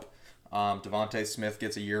should help. Devontae Smith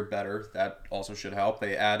gets a year better. That also should help.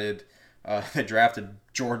 They added... they drafted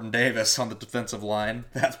Jordan Davis on the defensive line.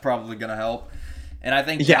 That's probably going to help. And I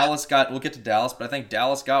think Dallas got... We'll get to Dallas, but I think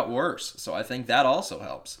Dallas got worse. So I think that also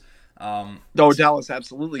helps. Dallas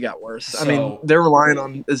absolutely got worse. So, I mean, they're relying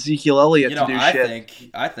on Ezekiel Elliott to do shit.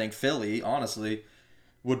 I think Philly, honestly,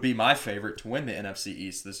 would be my favorite to win the NFC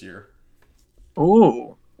East this year.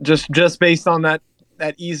 Ooh, just based on that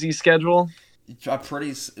easy schedule? A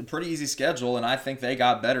pretty easy schedule, and I think they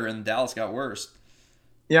got better and Dallas got worse.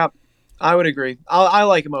 Yep, I would agree. I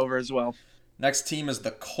like them over as well. Next team is the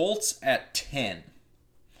Colts at 10.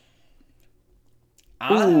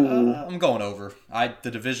 I'm going over. The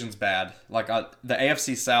division's bad. Like the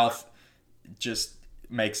AFC South just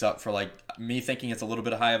makes up for like me thinking it's a little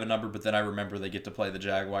bit high of a number, but then I remember they get to play the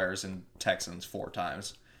Jaguars and Texans 4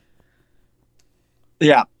 times.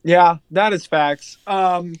 Yeah, that is facts.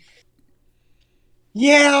 What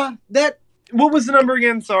was the number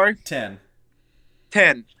again? Sorry. 10.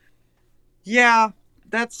 Yeah,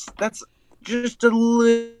 that's just a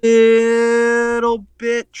little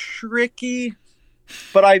bit tricky.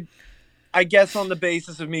 But I guess on the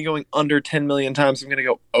basis of me going under 10 million times, I'm going to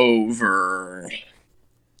go over.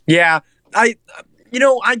 Yeah, I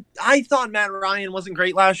thought Matt Ryan wasn't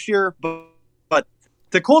great last year, but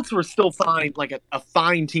the Colts were still fine, like a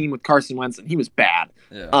fine team with Carson Wentz, and he was bad.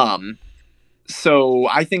 Yeah. So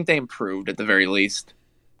I think they improved at the very least.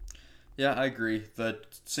 Yeah, I agree. The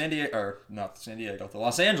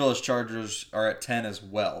Los Angeles Chargers are at 10 as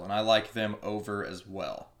well, and I like them over as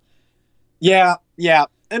well. Yeah.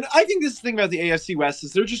 And I think this thing about the AFC West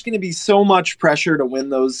is there's just going to be so much pressure to win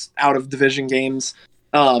those out-of-division games.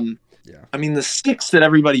 Yeah. I mean, the 6 that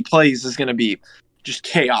everybody plays is going to be just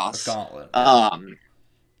chaos. A gauntlet.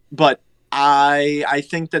 But I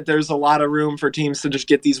think that there's a lot of room for teams to just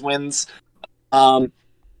get these wins. And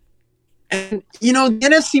the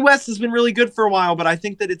NFC West has been really good for a while, but I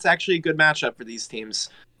think that it's actually a good matchup for these teams.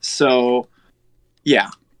 So, yeah,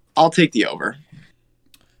 I'll take the over.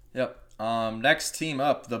 Yep. Next team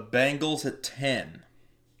up, the Bengals at 10.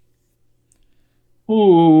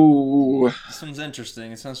 Ooh. This one's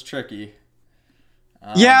interesting. It sounds tricky.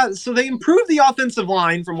 Yeah, so they improved the offensive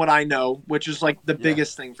line from what I know, which is like the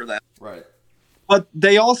biggest thing for them. Right. But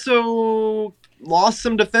they also lost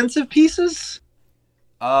some defensive pieces.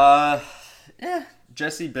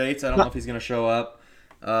 Jesse Bates, I don't know if he's going to show up.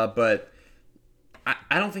 But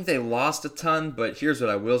I don't think they lost a ton, but here's what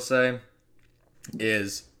I will say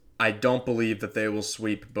is I don't believe that they will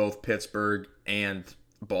sweep both Pittsburgh and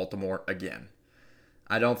Baltimore again.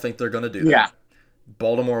 I don't think they're going to do that. Yeah.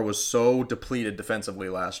 Baltimore was so depleted defensively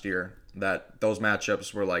last year that those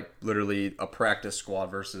matchups were like literally a practice squad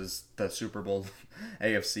versus the Super Bowl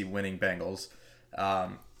AFC winning Bengals.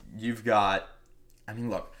 You've got,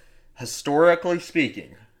 look, historically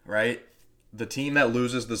speaking, right? The team that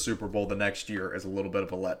loses the Super Bowl the next year is a little bit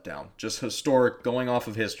of a letdown. Just historic, going off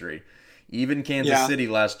of history. Even Kansas City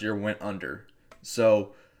last year went under.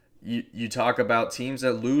 So you talk about teams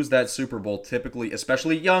that lose that Super Bowl, typically,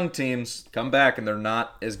 especially young teams, come back and they're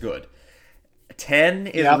not as good. 10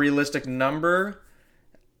 is a realistic number.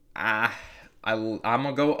 I'm going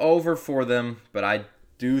to go over for them, but I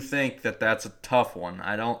do think that that's a tough one.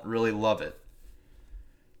 I don't really love it.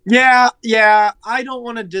 Yeah. I don't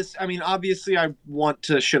want to obviously I want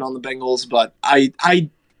to shit on the Bengals, but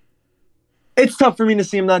it's tough for me to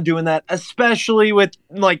see them not doing that, especially with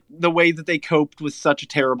like the way that they coped with such a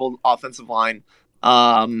terrible offensive line.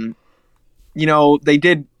 They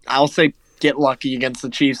did, I'll say, get lucky against the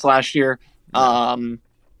Chiefs last year. But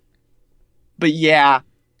yeah,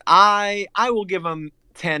 I will give them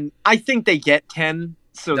 10. I think they get 10,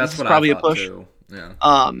 so that's this is probably a push. Too. Yeah.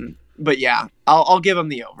 But yeah, I'll give them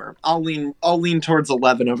the over. I'll lean towards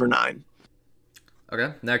 11 over 9.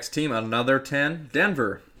 Okay, next team, another 10.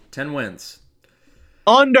 Denver, 10 wins.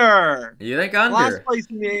 Under. You think under? Last place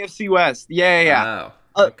in the AFC West. Yeah. Wow.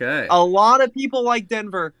 Okay. A lot of people like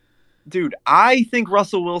Denver. Dude, I think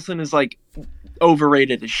Russell Wilson is like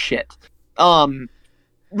overrated as shit. Russell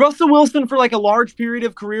Wilson, for like a large period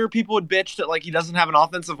of career, people would bitch that like he doesn't have an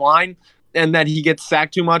offensive line and that he gets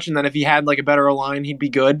sacked too much, and that if he had like a better line, he'd be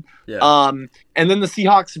good. Yeah. And then the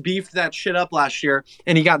Seahawks beefed that shit up last year,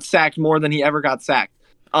 and he got sacked more than he ever got sacked.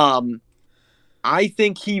 I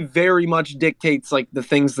think he very much dictates like the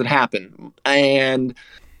things that happen, and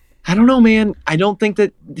I don't know, man. I don't think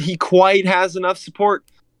that he quite has enough support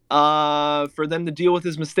for them to deal with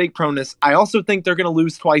his mistake proneness. I also think they're going to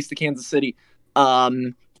lose twice to Kansas City,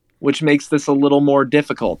 which makes this a little more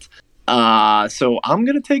difficult. So I'm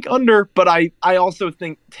going to take under, but I also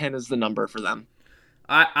think 10 is the number for them.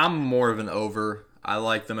 I'm more of an over. I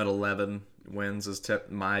like them at 11 wins is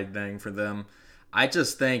my thing for them. I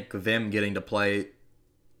just think them getting to play,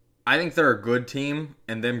 I think they're a good team,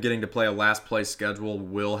 and them getting to play a last place schedule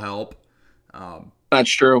will help.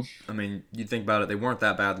 That's true. I mean, you think about it, they weren't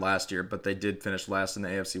that bad last year, but they did finish last in the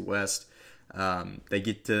AFC West. They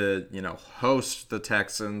get to, host the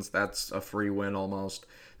Texans. That's a free win almost.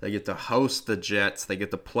 They get to host the Jets. They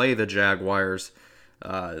get to play the Jaguars.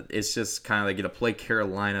 It's just kind of, they get to play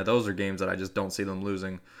Carolina. Those are games that I just don't see them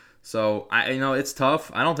losing. So, it's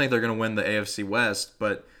tough. I don't think they're going to win the AFC West,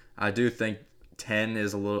 but I do think 10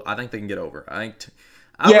 is I think they can get over. I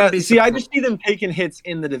just see them taking hits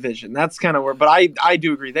in the division. That's kind of where, but I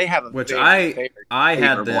do agree. They have I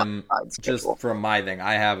had them, just from my thing,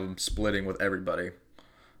 I have them splitting with everybody.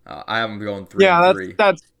 I have them going 3-3. Yeah,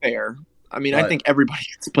 that's fair. I mean, I think everybody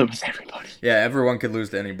can split with everybody. Yeah, everyone could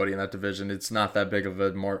lose to anybody in that division. It's not that big of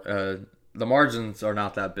a the margins are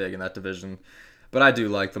not that big in that division. But I do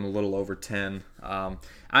like them a little over 10.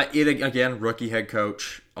 Again, rookie head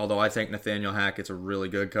coach. Although I think Nathaniel Hackett's a really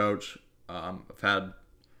good coach.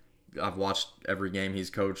 I've watched every game he's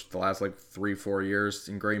coached the last 3-4 years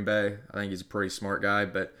in Green Bay. I think he's a pretty smart guy.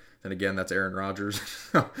 But then again, that's Aaron Rodgers.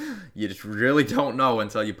 You just really don't know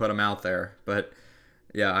until you put him out there. But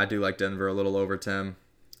yeah, I do like Denver a little over 10.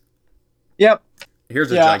 Yep.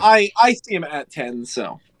 I see him at 10.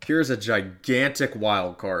 So here's a gigantic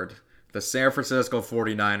wild card. The San Francisco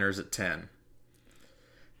 49ers at 10.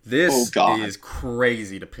 This is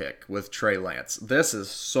crazy to pick with Trey Lance. This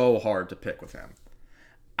is so hard to pick with him.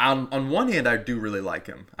 On one hand, I do really like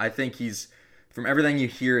him. I think from everything you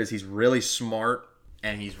hear, he's really smart.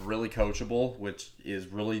 and he's really coachable, which is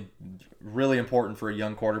really, really important for a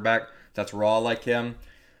young quarterback that's raw like him.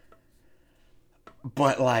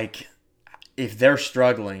 But, like, if they're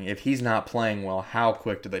struggling, if he's not playing well, how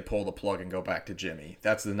quick do they pull the plug and go back to Jimmy?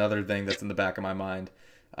 That's another thing that's in the back of my mind.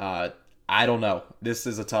 I don't know. This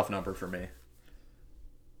is a tough number for me.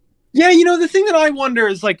 Yeah, the thing that I wonder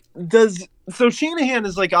is, like, so Shanahan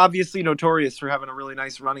is, like, obviously notorious for having a really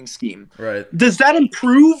nice running scheme. Right. Does that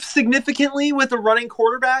improve significantly with a running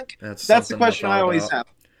quarterback? That's the question I always have.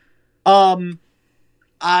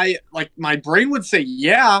 My brain would say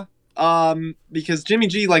yeah, because Jimmy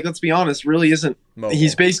G, like, let's be honest, really isn't. Mobile.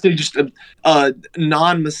 He's basically just a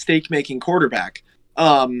non-mistake making quarterback.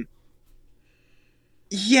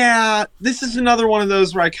 Yeah, this is another one of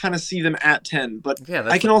those where I kind of see them at 10, but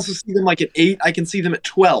I can also see them like at 8. I can see them at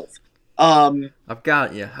 12. I've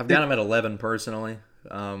got them at 11 personally.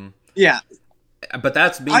 Yeah, but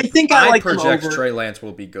that's me. I think I project Trey Lance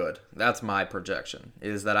will be good. That's my projection.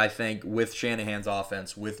 Is that I think with Shanahan's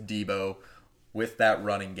offense, with Debo, with that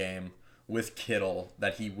running game, with Kittle,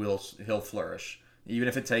 that he'll flourish. Even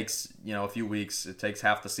if it takes a few weeks, it takes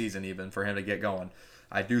half the season even for him to get going.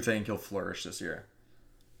 I do think he'll flourish this year.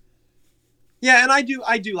 Yeah, and I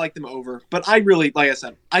do like them over, but I really, like I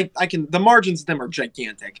said, I can. The margins of them are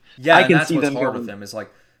gigantic. Yeah, I can that's see what's them hard with them is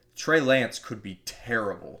like Trey Lance could be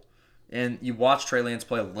terrible, and you watched Trey Lance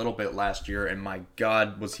play a little bit last year, and my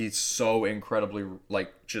God, was he so incredibly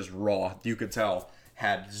like just raw? You could tell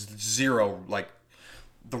had zero like.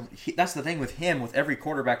 That's the thing with him. With every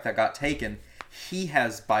quarterback that got taken, he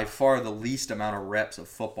has by far the least amount of reps of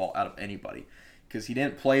football out of anybody because he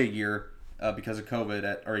didn't play a year. Because of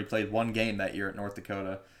COVID, or he played one game that year at North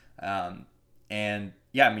Dakota. And,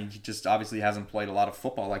 yeah, I mean, he just obviously hasn't played a lot of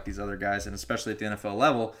football like these other guys, and especially at the NFL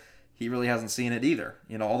level, he really hasn't seen it either.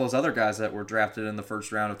 All those other guys that were drafted in the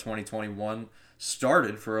first round of 2021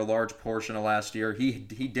 started for a large portion of last year. He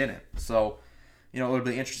didn't. So, it would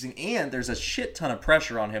be interesting. And there's a shit ton of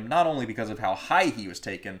pressure on him, not only because of how high he was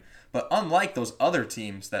taken, but unlike those other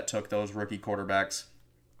teams that took those rookie quarterbacks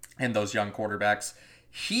and those young quarterbacks,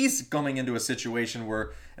 he's coming into a situation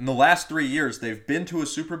where in the last 3 years they've been to a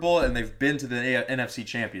Super Bowl and they've been to the NFC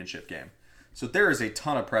Championship game. So there is a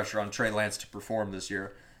ton of pressure on Trey Lance to perform this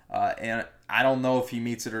year. And I don't know if he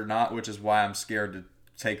meets it or not, which is why I'm scared to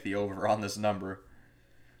take the over on this number.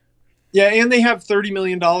 Yeah, and they have $30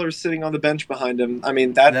 million sitting on the bench behind him. I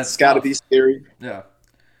mean, that's got to be scary. Yeah.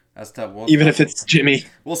 That's tough. Even if it's Jimmy.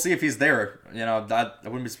 We'll see if he's there. I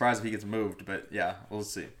wouldn't be surprised if he gets moved, but yeah, we'll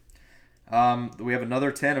see. We have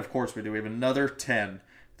another 10. Of course we do. We have another 10.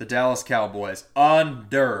 The Dallas Cowboys.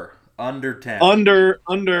 Under 10. Under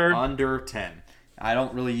 10. I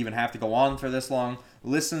don't really even have to go on for this long.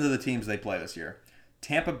 Listen to the teams they play this year.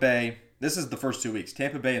 Tampa Bay. This is the first 2 weeks.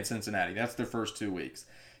 Tampa Bay and Cincinnati. That's their first 2 weeks.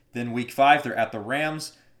 Then week 5, they're at the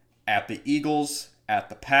Rams, at the Eagles, at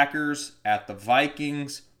the Packers, at the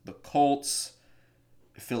Vikings, the Colts,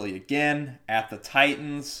 Philly again, at the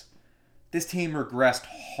Titans. This team regressed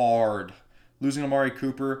hard. Losing Amari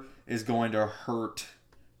Cooper is going to hurt.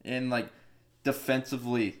 And,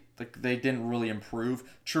 defensively, they didn't really improve.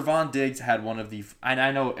 Trevon Diggs had one of the...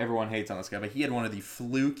 I know everyone hates on this guy, but he had one of the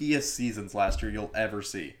flukiest seasons last year you'll ever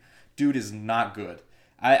see. Dude is not good.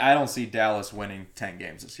 I don't see Dallas winning 10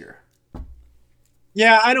 games this year.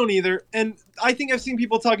 Yeah, I don't either. And I think I've seen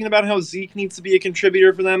people talking about how Zeke needs to be a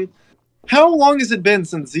contributor for them. How long has it been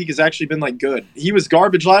since Zeke has actually been, good? He was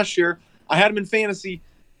garbage last year. I had him in fantasy,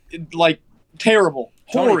 terrible.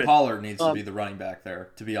 Tony horrid. Pollard needs to be the running back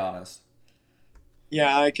there, to be honest.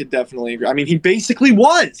 Yeah, I could definitely agree. I mean, he basically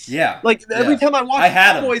was. Yeah. Every time I watched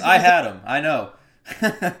Cowboys, I had him. I know.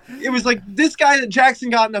 It was this guy that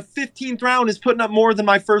Jackson got in the 15th round is putting up more than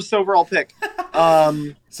my first overall pick.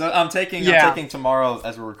 So I'm taking tomorrow,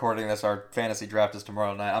 as we're recording this, our fantasy draft is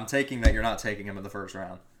tomorrow night. I'm taking that you're not taking him in the first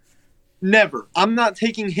round. Never. I'm not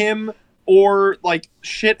taking him or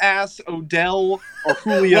shit ass Odell or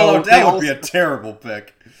Julio. Well, Odell would be a terrible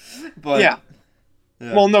pick. But yeah.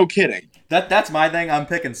 Well, no kidding. That's my thing. I'm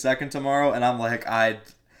picking second tomorrow, and I'm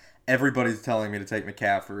everybody's telling me to take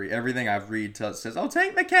McCaffrey. Everything I've read says,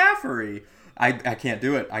 take McCaffrey. I can't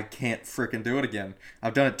do it. I can't freaking do it again.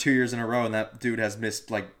 I've done it 2 years in a row, and that dude has missed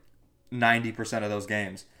 90% of those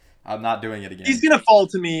games. I'm not doing it again. He's gonna fall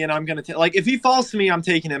to me, and I'm gonna take. If he falls to me, I'm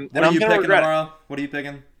taking him. What are you picking tomorrow? What are you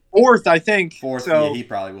picking? 4th, I think. 4th. So, yeah, he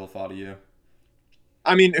probably will fall to you.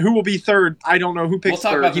 I mean, who will be 3rd? I don't know who picks 3rd.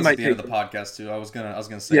 We'll talk about this at the end of the podcast too. I was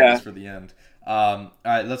gonna say this for the end. All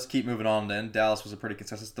right, let's keep moving on then. Dallas was a pretty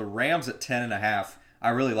consensus. The Rams at 10.5. I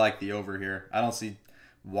really like the over here. I don't see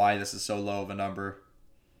why this is so low of a number.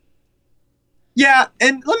 Yeah,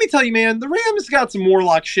 and let me tell you, man, the Rams got some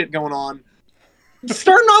Warlock shit going on.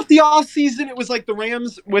 Starting off the offseason, it was like the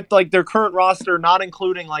Rams with like their current roster, not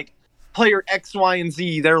including like player X, Y, and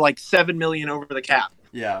Z, they're like $7 million over the cap.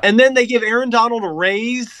 Yeah. And then they give Aaron Donald a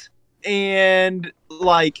raise, and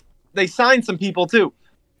like they signed some people too.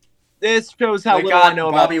 This shows how They little got I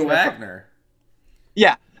know Bobby about Wagner.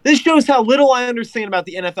 Yeah, this shows how little I understand about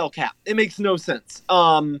the NFL cap. It makes no sense.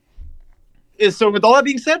 So with all that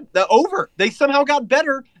being said, they somehow got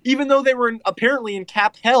better, even though they were apparently in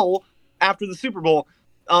cap hell after the Super Bowl.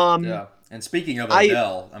 Yeah. And speaking of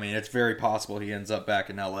Odell, I mean, it's very possible he ends up back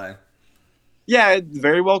in LA. Yeah, it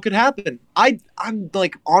very well could happen. I'm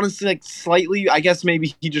like honestly like slightly. I guess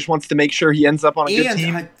maybe he just wants to make sure he ends up on a good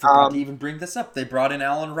team. I forgot to even bring this up. They brought in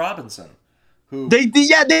Allen Robinson, who they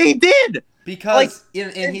did because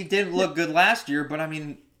and he didn't look good last year. But I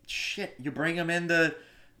mean, shit, you bring him into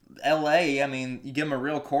LA. I mean, you give him a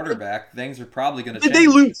real quarterback, things are probably going to change. Did they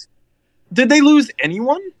lose? Did they lose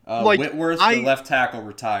anyone? Whitworth, the left tackle,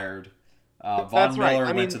 retired. Von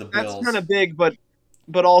Miller went to the Bills. That's kind of big, but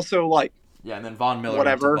also like. Yeah, and then Von Miller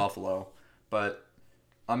went to Buffalo. But,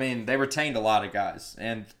 I mean, they retained a lot of guys.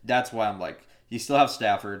 And that's why I'm like, you still have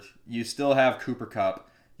Stafford. You still have Cooper Kupp.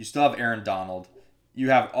 You still have Aaron Donald. You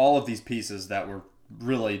have all of these pieces that were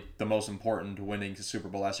really the most important to winning the Super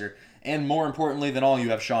Bowl last year. And more importantly than all, you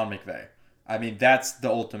have Sean McVay. I mean, that's the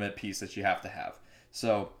ultimate piece that you have to have.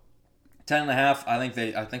 So, 10.5,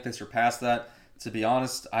 I think they surpassed that. To be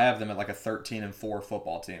honest, I have them at like a 13-4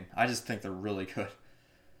 football team. I just think they're really good.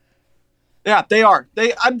 Yeah, they are.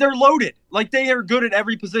 They're loaded. Like they are good at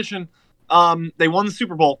every position. They won the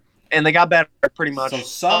Super Bowl and they got better pretty much. So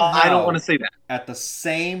somehow, I don't want to say that. At the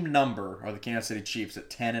same number are the Kansas City Chiefs at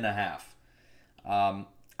 10.5.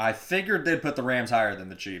 I figured they'd put the Rams higher than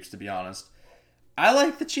the Chiefs. To be honest, I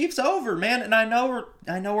like the Chiefs over, man. And I know we're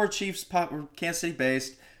we're Kansas City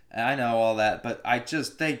based. And I know all that, but I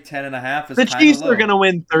just think 10.5 is the kind of Chiefs low. are going to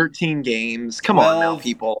win 13 games. Come on now,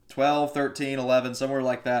 people. 12, 13, 11, somewhere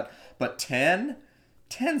like that. But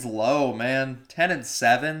 10's low, man.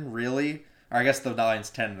 10-7, really? Or I guess the line's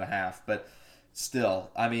 10.5, but still,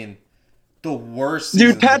 I mean, the worst.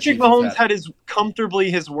 Dude, Patrick Mahomes had comfortably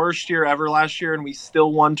his worst year ever last year, and we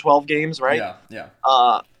still won 12 games, right?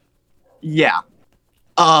 Yeah. Yeah.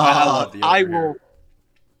 I love the I will.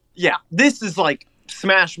 Yeah, this is like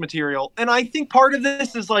smash material, and I think part of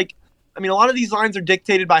this is like. I mean, a lot of these lines are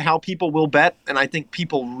dictated by how people will bet, and I think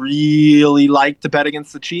people really like to bet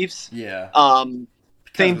against the Chiefs. Yeah.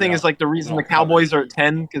 Same thing is like the reason the Cowboys are at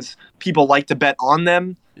 10 because people like to bet on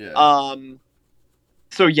them. Yeah.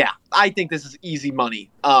 So yeah, I think this is easy money.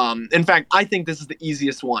 In fact, I think this is the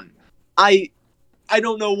easiest one. I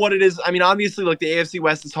don't know what it is. I mean, obviously, like the AFC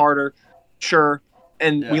West is harder, sure,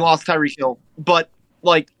 and we lost Tyreek Hill, but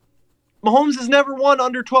like Mahomes has never won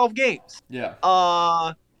under 12 games. Yeah.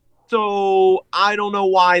 So I don't know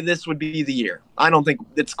why this would be the year. I don't think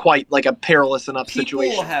it's quite like a perilous enough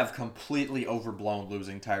situation. People have completely overblown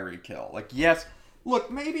losing Tyreek Hill. Like, yes, look,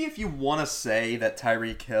 maybe if you want to say that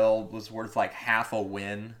Tyreek Hill was worth like half a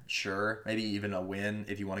win, sure, maybe even a win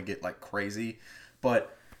if you want to get like crazy.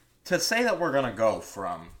 But to say that we're gonna go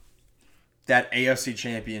from that AFC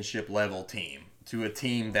Championship level team to a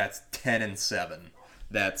team that's 10-7,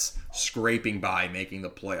 that's scraping by making the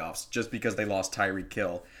playoffs just because they lost Tyreek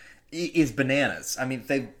Hill. Is bananas. I mean,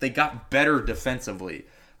 they got better defensively.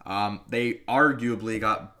 They arguably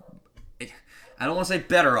got, I don't want to say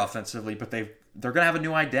better offensively, but they're gonna have a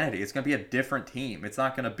new identity. It's gonna be a different team. It's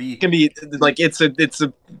not gonna be. It can be like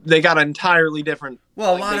they got an entirely different.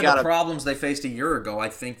 Well, a lot of the problems they faced a year ago, I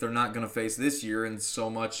think they're not gonna face this year. And so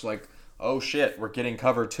much like, oh shit, we're getting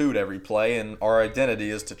cover 2'd every play, and our identity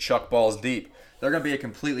is to chuck balls deep. They're gonna be a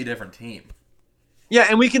completely different team. Yeah,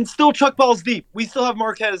 and we can still chuck balls deep. We still have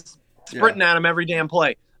Marquez sprinting at him every damn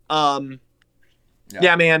play.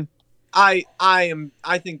 Yeah, man. I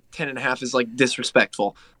think 10.5 is like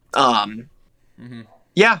disrespectful.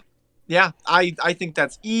 Yeah. I think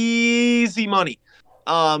that's easy money.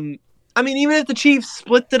 I mean, even if the Chiefs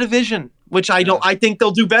split the division, which I think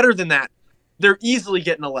they'll do better than that. They're easily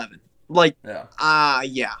getting 11. Like, yeah.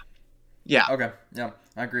 Okay, yeah,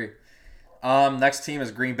 I agree. Next team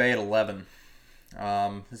is Green Bay at 11.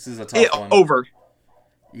 This is a tough one. Over.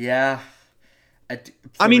 Yeah.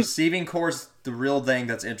 I mean, receiving core's the real thing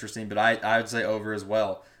that's interesting, but I would say over as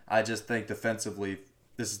well. I just think defensively,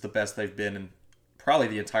 this is the best they've been in probably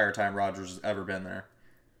the entire time Rodgers has ever been there.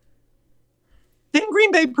 Didn't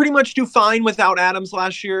Green Bay pretty much do fine without Adams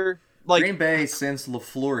last year? Like Green Bay, since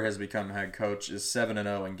LaFleur has become head coach, is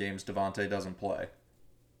 7-0 in games Devontae doesn't play.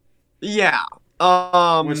 Yeah.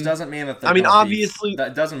 Which doesn't mean that. obviously,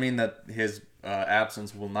 that doesn't mean that his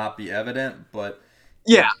absence will not be evident, but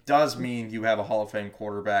Yeah. it does mean you have a Hall of Fame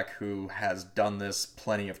quarterback who has done this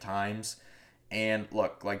plenty of times. And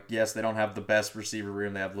look, like, yes, they don't have the best receiver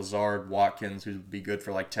room. They have Lazard, Watkins, who'd be good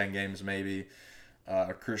for like 10 games maybe.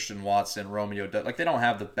 Christian Watson, Romeo. Like, they don't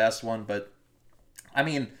have the best one, but I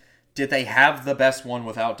mean, did they have the best one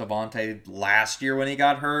without Devontae last year when he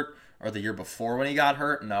got hurt, or the year before when he got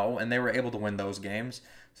hurt? No, and they were able to win those games.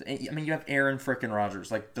 I mean, you have Aaron frickin'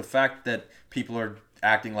 Rodgers. Like, the fact that people are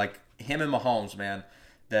acting like him and Mahomes, man,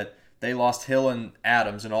 that they lost Hill and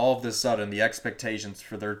Adams, and all of this sudden the expectations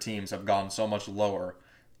for their teams have gone so much lower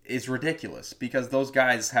is ridiculous, because those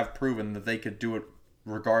guys have proven that they could do it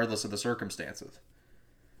regardless of the circumstances.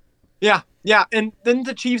 Yeah, and then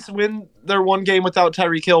the Chiefs win their one game without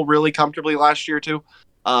Tyreek Hill really comfortably last year too.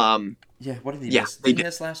 Yeah, what did he miss? Did he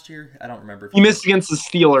miss last year? I don't remember. He missed against the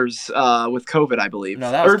Steelers with COVID, I believe.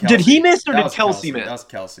 No, that was Kelsey. Did he miss or did Kelsey miss? That was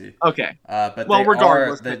Kelsey. Okay. But well,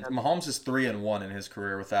 regardless, Mahomes is 3-1 in his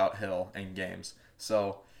career without Hill in games.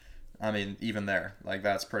 So, I mean, even there, like,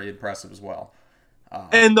 that's pretty impressive as well.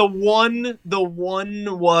 And the one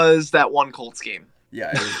was that one Colts game.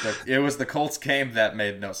 Yeah, it was the Colts game that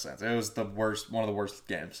made no sense. It was one of the worst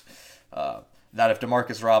games. That if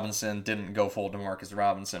Demarcus Robinson didn't go full Demarcus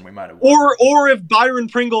Robinson, we might have won. Or if Byron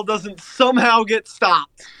Pringle doesn't somehow get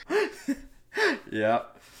stopped. Yeah.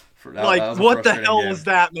 Like, what the hell was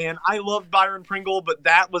that, man? I love Byron Pringle, but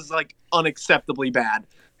that was, like, unacceptably bad.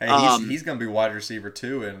 Hey, he's going to be wide receiver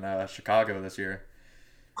 2 in Chicago this year.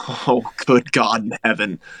 Oh, good God in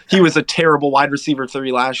heaven. He was a terrible wide receiver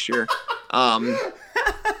 3 last year.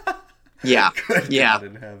 Yeah. Good yeah. God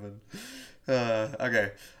in heaven.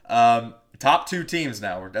 Okay. Top 2 teams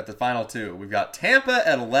now. We're at the final 2. We've got Tampa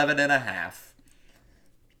at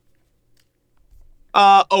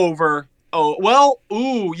 11.5. Over. Oh, well,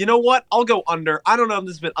 you know what? I'll go under. I don't know if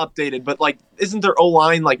this has been updated, but, like, isn't their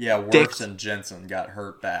O-line, like, yeah, Wirfs and Jensen got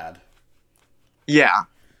hurt bad. Yeah.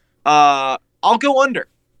 I'll go under.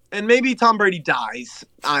 And maybe Tom Brady dies.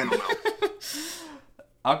 I don't know.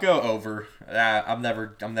 I'll go over. I'm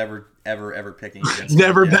never ever picking against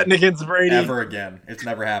Never betting against Brady. Ever again. It's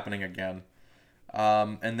never happening again.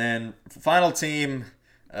 And then final team,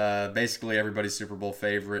 basically everybody's Super Bowl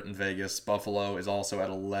favorite in Vegas, Buffalo, is also at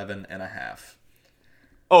 11.5.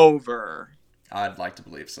 Over. I'd like to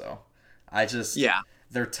believe so. Yeah.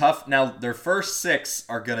 They're tough. Now, their first 6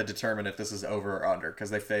 are going to determine if this is over or under, because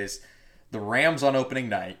they face the Rams on opening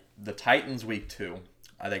night, the Titans week 2.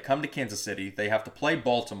 They come to Kansas City. They have to play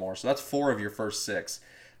Baltimore, so that's 4 of your first 6.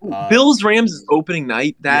 Bills Rams opening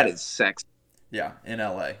night. That is sexy. Yeah, in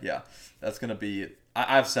LA. Yeah, that's gonna be.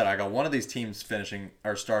 I've said I go one of these teams finishing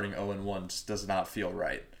or starting 0-1 just does not feel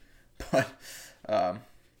right, but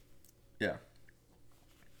yeah.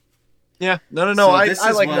 Yeah, no. So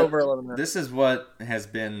I like over 11. This is what has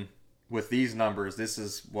been with these numbers. This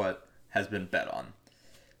is what has been bet on.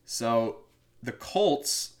 So the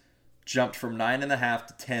Colts jumped from 9.5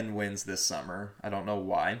 to 10 wins this summer. I don't know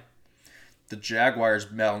why. The Jaguars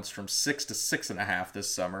bounced from 6 to 6.5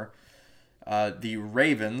 this summer. The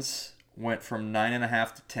Ravens went from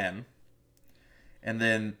 9.5 to 10. And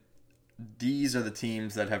then these are the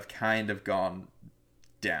teams that have kind of gone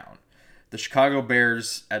down. The Chicago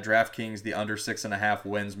Bears at DraftKings, the under 6.5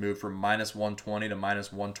 wins moved from -120 to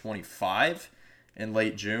 -125 in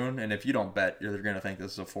late June. And if you don't bet, you're going to think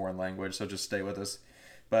this is a foreign language, so just stay with us.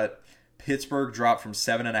 But Pittsburgh dropped from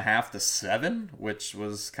 7.5 to 7, which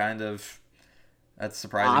was kind of that's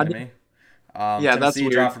surprising to me. Yeah, Tennessee that's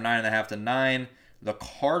weird. dropped from 9.5 to 9. The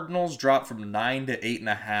Cardinals dropped from 9 to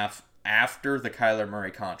 8.5 after the Kyler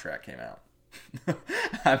Murray contract came out.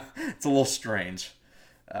 It's a little strange,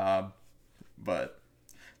 but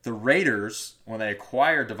the Raiders, when they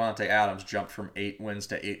acquired Devontae Adams, jumped from 8 wins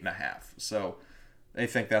to 8.5. So they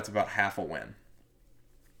think that's about half a win.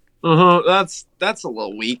 That's a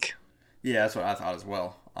little weak. Yeah, that's what I thought as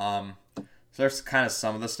well. So there's kind of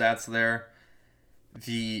some of the stats there.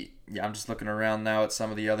 I'm just looking around now at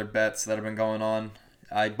some of the other bets that have been going on.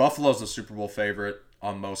 Buffalo's the Super Bowl favorite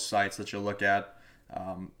on most sites that you look at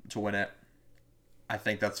to win it. I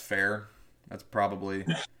think that's fair. That's probably...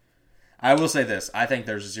 I will say this. I think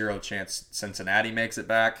there's 0 chance Cincinnati makes it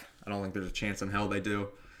back. I don't think there's a chance in hell they do.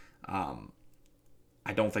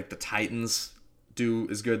 I don't think the Titans do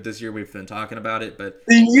as good this year. We've been talking about it, but...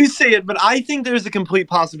 You say it, but I think there's a complete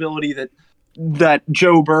possibility that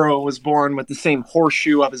Joe Burrow was born with the same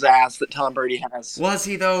horseshoe up his ass that Tom Brady has. Was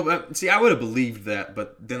he, though? See, I would have believed that,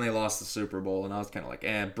 but then they lost the Super Bowl, and I was kind of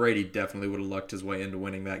like, Brady definitely would have lucked his way into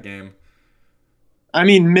winning that game. I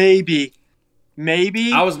mean, maybe.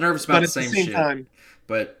 I was nervous about the same shit. Time.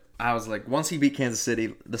 But I was like, once he beat Kansas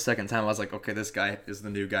City the second time, I was like, okay, this guy is the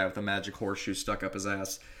new guy with the magic horseshoe stuck up his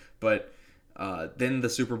ass. But then the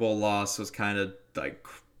Super Bowl loss was kind of like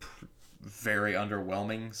very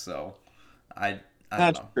underwhelming. So I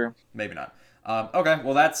don't know. True. Maybe not. Okay,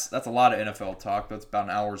 well that's a lot of NFL talk. That's about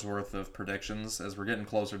an hour's worth of predictions as we're getting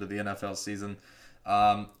closer to the NFL season.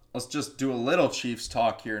 Let's just do a little Chiefs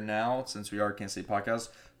talk here now, since we are a Kansas City podcast.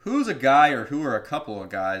 Who's a guy or who are a couple of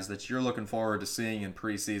guys that you're looking forward to seeing in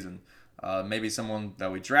preseason? Maybe someone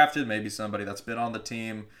that we drafted, maybe somebody that's been on the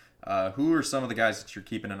team. Who are some of the guys that you're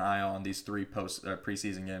keeping an eye on these three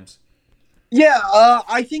preseason games? Yeah,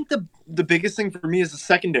 I think the biggest thing for me is the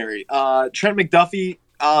secondary. Trent McDuffie,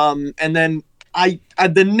 and then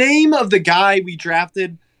the name of the guy we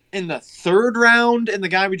drafted in the 3rd round and the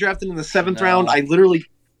guy we drafted in the 7th round, I literally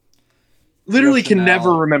can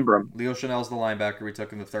never remember him. Leo Chanel's the linebacker we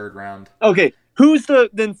took in the 3rd round. Okay, who's the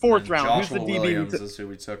 4th round? Joshua Who's the DB Williams we took? is who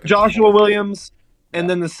we took. Joshua Williams, and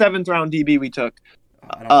then the 7th round DB we took.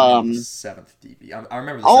 I don't remember the 7th DB. I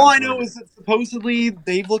remember the all 7th I know is that supposedly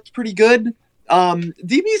they've looked pretty good.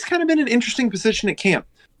 DB's kind of been an interesting position at camp.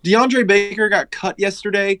 DeAndre Baker got cut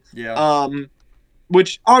yesterday. Yeah.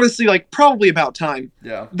 Which honestly, like, probably about time.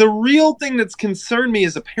 Yeah. The real thing that's concerned me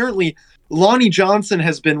is apparently Lonnie Johnson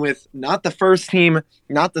has been with not the first team,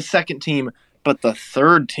 not the second team, but the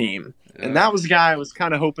 3rd team. Yeah. And that was a guy I was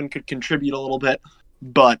kind of hoping could contribute a little bit,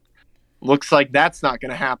 but looks like that's not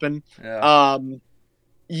going to happen.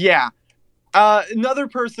 Yeah. Another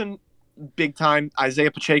person, big time,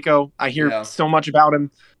 Isaiah Pacheco. I hear so much about him.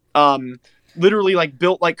 Literally, like,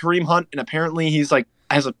 built like Kareem Hunt, and apparently he's like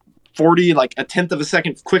has a 40, like a 1/10 of a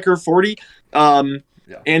second quicker 40. And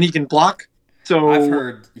he can block. So I've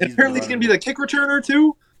heard apparently he's going to be the kick returner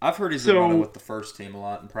too. I've heard he's been running with the first team a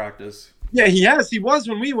lot in practice. Yeah, he has. He was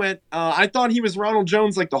when we went. I thought he was Ronald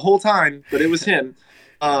Jones like the whole time, but it was him.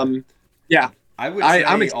 Yeah. I'm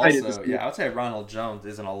excited. Also, I would say Ronald Jones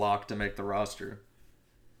isn't a lock to make the roster.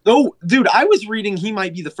 Oh, dude, I was reading he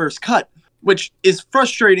might be the first cut, which is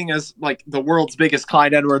frustrating as like the world's biggest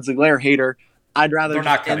Clyde Edwards-Helaire hater. I'd rather they're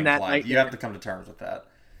not cutting that Clyde. You have to come to terms with that.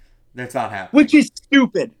 It's not happening. Which is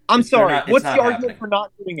stupid. I'm sorry. What's the argument for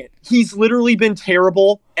not doing it? He's literally been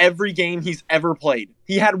terrible every game he's ever played.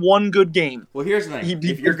 He had one good game. Well, here's the thing.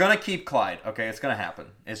 If you're going to keep Clyde, okay, it's going to happen.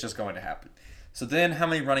 It's just going to happen. So then how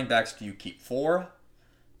many running backs do you keep? 4?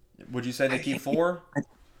 Would you say they keep 4? I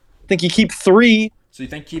think you keep 3. So you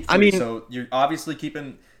think keep 3. So you're obviously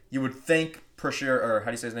keeping, you would think or how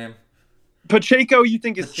do you say his name? Pacheco, you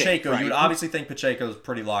think is Pacheco. safe, right? You would obviously think Pacheco is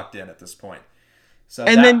pretty locked in at this point. So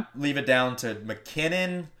and then leave it down to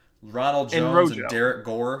McKinnon, Ronald Jones, and Derek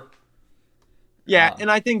Gore. Yeah, and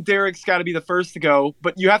I think Derek's got to be the first to go,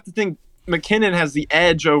 but you have to think McKinnon has the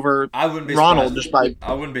edge over Ronald. I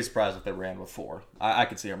wouldn't be surprised if they ran with 4. I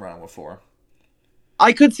could see him running with 4.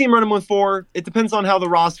 I could see him running with 4. It depends on how the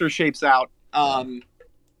roster shapes out.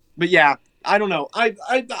 But yeah, I don't know.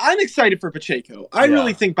 I'm excited for Pacheco. I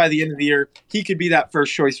really think by the end of the year he could be that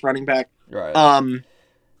first choice running back. Right.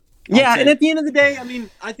 Yeah, and at the end of the day, I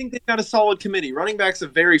mean, I think they've got a solid committee. Running back's a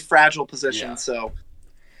very fragile position, so.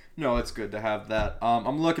 No, it's good to have that.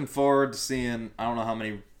 I'm looking forward to seeing, I don't know how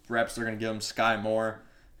many reps they're going to give him, Sky Moore.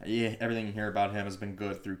 Everything you hear about him has been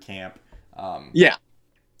good through camp. I'm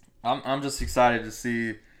just excited to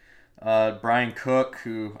see Brian Cook,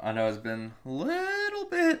 who I know has been a little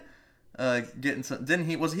bit getting some.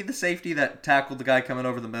 Was he the safety that tackled the guy coming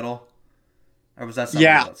over the middle? Or was that somebody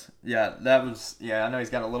else? Yeah, that was. Yeah, I know he's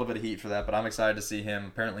got a little bit of heat for that, but I'm excited to see him.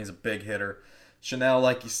 Apparently, he's a big hitter. Chanel,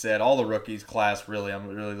 like you said, all the rookies class. Really, I'm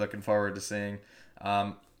really looking forward to seeing.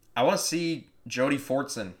 I want to see Jody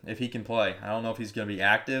Fortson if he can play. I don't know if he's going to be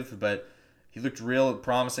active, but he looked real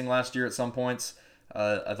promising last year at some points.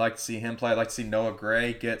 I'd like to see him play. I'd like to see Noah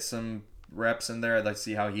Gray get some reps in there. I'd like to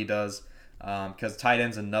see how he does. Because tight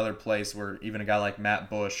end's another place where even a guy like Matt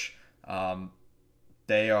Bush,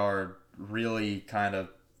 they are really kind of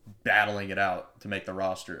battling it out to make the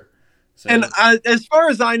roster. So, and as far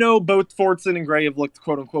as I know, both Fortson and Gray have looked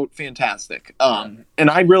 "quote unquote" fantastic. And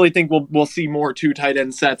I really think we'll see more 2 tight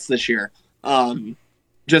end sets this year.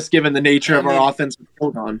 Just given the nature of our offense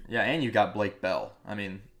going on. Yeah, and you got Blake Bell. I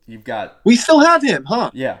mean, we still have him,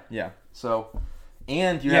 huh? Yeah. So,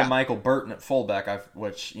 and you have Michael Burton at fullback,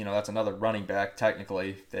 which that's another running back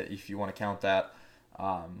technically, that if you want to count that.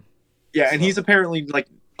 And he's apparently like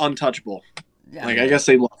untouchable. Yeah, I guess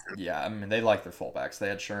they love him. Yeah, I mean they like their fullbacks. They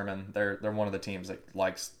had Sherman. They're one of the teams that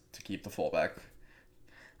likes to keep the fullback.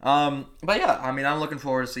 But yeah, I mean I'm looking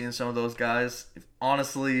forward to seeing some of those guys.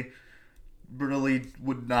 Honestly, really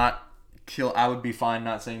would not I would be fine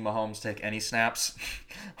not seeing Mahomes take any snaps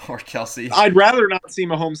or Kelsey. I'd rather not see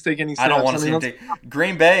Mahomes take any snaps. I don't want to see him take.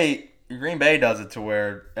 Green Bay does it to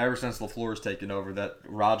where ever since LaFleur's taken over, that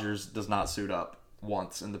Rodgers does not suit up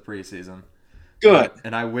once in the preseason. Good.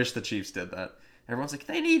 And I wish the Chiefs did that. Everyone's like,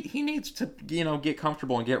 he needs to get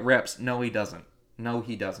comfortable and get reps. No, he doesn't.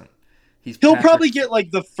 He'll probably get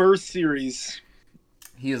like the first series.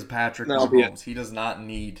 He is Patrick Mahomes. He does not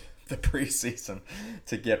need the preseason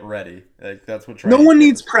to get ready. Like, that's what. No one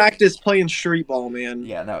needs practice playing street ball, man.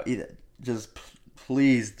 Yeah, no. Just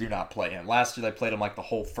please do not play him. Last year they played him like the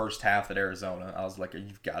whole first half at Arizona. I was like,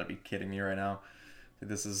 you've got to be kidding me right now.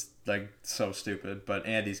 This is like so stupid. But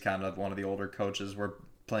Andy's kind of one of the older coaches where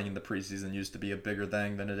playing in the preseason used to be a bigger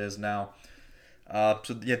thing than it is now.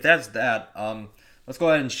 So yeah, that's that. Let's go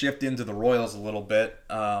ahead and shift into the Royals a little bit.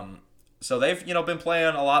 So they've been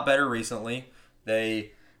playing a lot better recently.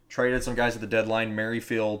 They traded some guys at the deadline.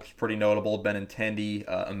 Merrifield, pretty notable.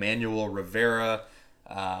 Benintendi, Emmanuel Rivera.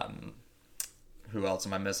 Who else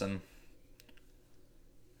am I missing?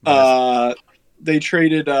 They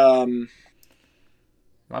traded. Am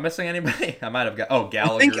I missing anybody? I might have got.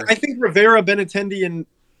 Gallagher. I think Rivera, Benintendi, and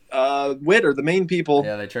Witt are the main people.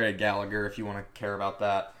 Yeah, they traded Gallagher. If you want to care about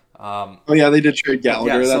that. They did trade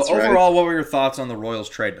Gallagher. Yeah, that's so overall, right. What were your thoughts on the Royals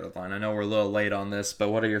trade deadline? I know we're a little late on this, but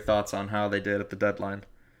what are your thoughts on how they did at the deadline?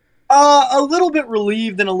 A little bit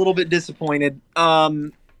relieved and a little bit disappointed.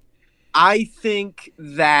 I think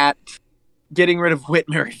that getting rid of Whit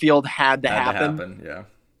Merrifield had to happen. Yeah.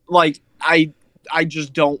 Like I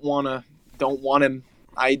just don't want him.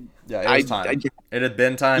 It was time. It had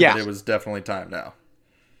been time, but it was definitely time now.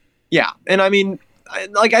 Yeah, and I mean,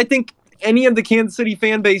 I think any of the Kansas City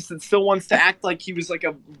fan base that still wants to act like he was like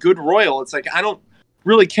a good Royal, it's like, I don't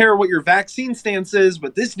really care what your vaccine stance is,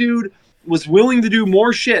 but this dude was willing to do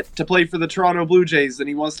more shit to play for the Toronto Blue Jays than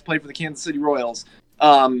he was to play for the Kansas City Royals.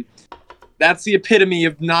 That's the epitome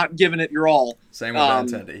of not giving it your all. Same with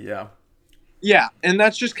Benintendi, yeah. Yeah, and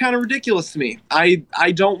that's just kind of ridiculous to me. I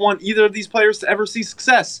don't want either of these players to ever see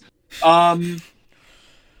success.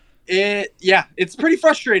 It's pretty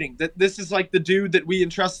frustrating that this is like the dude that we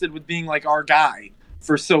entrusted with being like our guy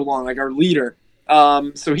for so long, like our leader.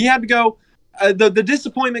 So he had to go. The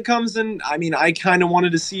disappointment comes in. I mean, I kind of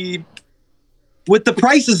wanted to see with the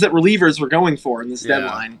prices that relievers were going for in this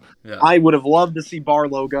deadline. Yeah. I would have loved to see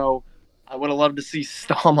Barlow go. I would have loved to see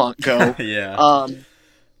Stallmont go.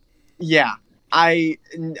 Yeah. I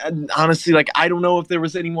honestly, I don't know if there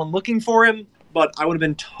was anyone looking for him, but I would have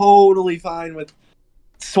been totally fine with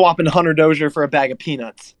swapping Hunter Dozier for a bag of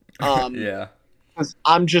peanuts. Yeah. Because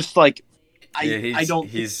I'm just like,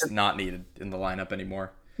 he's not needed in the lineup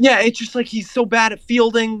anymore. Yeah, it's just like he's so bad at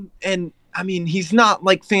fielding, and I mean, he's not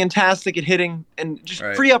like fantastic at hitting, and just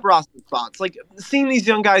free up roster spots. Like, seeing these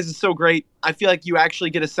young guys is so great. I feel like you actually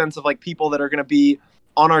get a sense of like people that are going to be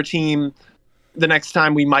on our team the next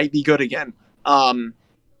time we might be good again.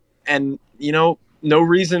 And no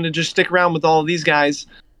reason to just stick around with all of these guys.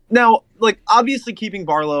 Now, obviously keeping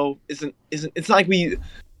Barlow isn't it's not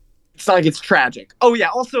like it's tragic. Oh yeah,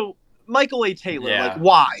 also Michael A. Taylor,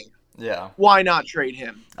 why? Yeah. Why not trade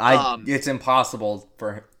him? It's impossible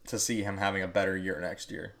to see him having a better year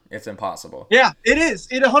next year. It's impossible. Yeah, it is.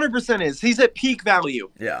 It 100% is. He's at peak value.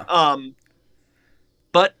 Yeah.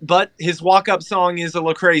 But his walk-up song is a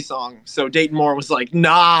Lecrae song. So Dayton Moore was like,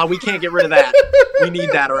 nah, we can't get rid of that. We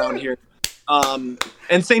need that around here. And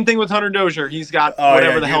same thing with Hunter Dozier. He's got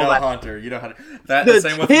whatever the hell that. Hunter, you know Hunter.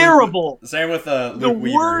 Same with Luke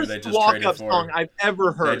Weaver, who they just traded for. The worst walk-up song I've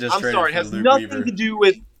ever heard. I'm sorry, it has nothing to do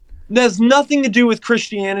with. There's nothing to do with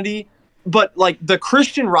Christianity, but the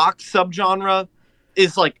Christian rock subgenre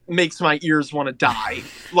is makes my ears want to die.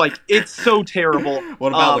 It's so terrible. What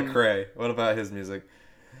about Lecrae? What about his music?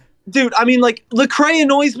 Dude, I mean, Lecrae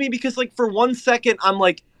annoys me because for 1 second I'm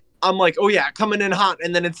like, oh yeah, coming in hot,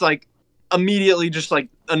 and then it's immediately just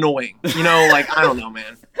annoying. I don't know,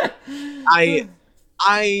 man.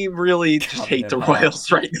 I really just hate the Royals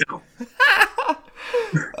right now.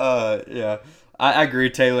 Yeah. I agree.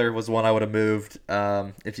 Taylor was one I would have moved.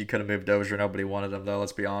 If you could have moved Dozier, nobody wanted him, though,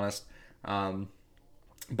 let's be honest.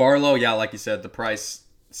 Barlow, yeah, like you said, the price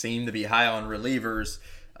seemed to be high on relievers,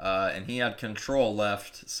 and he had Control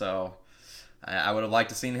left, so I would have liked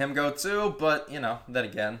to seen him go too, but, then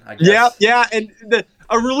again, I guess. Yeah, and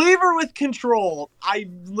a reliever with Control, I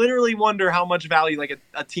literally wonder how much value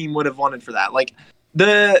a team would have wanted for that.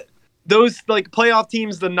 Those playoff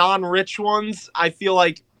teams, the non-rich ones, I feel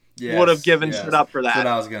would have given shit up for that. That's what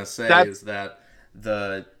I was gonna say is that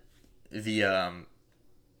the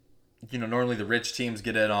normally the rich teams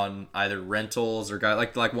get in on either rentals or guys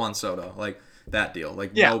like Juan Soto. that deal.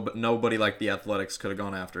 Like Yeah. nobody like the Athletics could have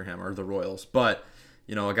gone after him or the Royals. But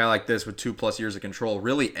a guy like this with 2+ years of control,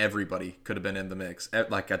 really everybody could have been in the mix.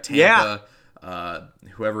 Like a Tampa,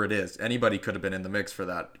 whoever it is, anybody could have been in the mix for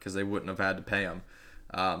that because they wouldn't have had to pay him.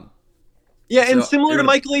 And similar to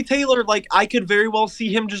Michael A. Taylor, like I could very well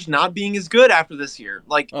see him just not being as good after this year.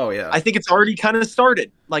 Like, oh yeah, I think it's already kind of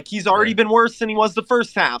started. Like he's already been worse than he was the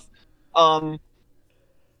first half.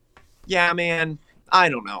 Yeah, man. I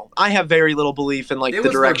don't know. I have very little belief in the direction. It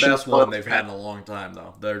was their best one they've had in a long time,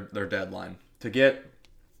 though. Their deadline to get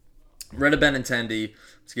rid of Benintendi,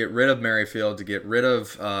 to get rid of Merrifield, to get rid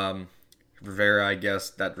of Rivera. I guess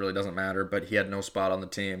that really doesn't matter, but he had no spot on the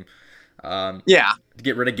team. To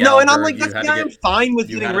get rid of Gallagher. No, and I'm like, that's the guy I'm fine with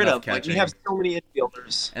getting rid of. Like, we have so many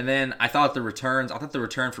infielders. And then I thought the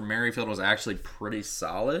return for Merrifield was actually pretty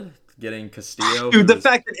solid. Getting Castillo. Dude, the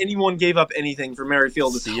fact that anyone gave up anything for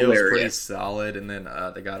Merrifield is hilarious. Pretty solid, and then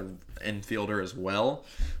they got an infielder as well.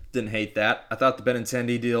 Didn't hate that. I thought the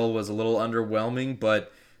Benintendi deal was a little underwhelming,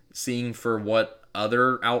 but seeing for what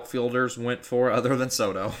other outfielders went for, other than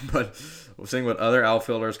Soto, but seeing what other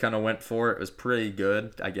outfielders kind of went for, it was pretty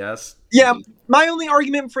good, I guess. Yeah, my only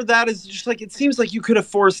argument for that is just like it seems like you could have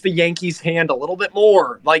forced the Yankees' hand a little bit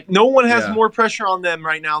more. Like no one has more pressure on them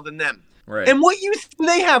right now than them. Right. And what use do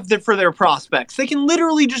they have for their prospects? They can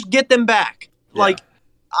literally just get them back. Yeah.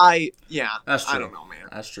 That's true. I don't know, man.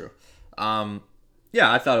 That's true. I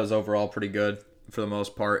thought it was overall pretty good for the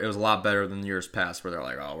most part. It was a lot better than years past where they're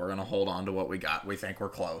like, oh, we're going to hold on to what we got. We think we're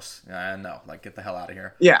close. No, like get the hell out of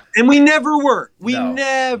here. Yeah, and we never were. We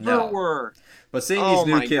never were. But seeing these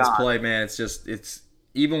new kids play, man, it's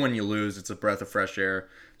even when you lose, it's a breath of fresh air.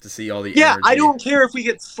 To see all the energy. I don't care if we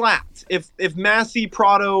get slapped. If Massey,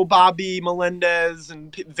 Prado, Bobby, Melendez,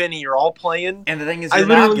 and Vinny are all playing. And the thing is, you're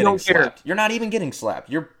not getting slapped. You're not even getting slapped.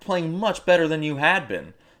 You're playing much better than you had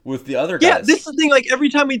been with the other guys. Yeah, this is the thing. Like every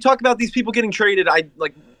time we talk about these people getting traded,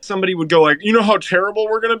 somebody would go like, you know how terrible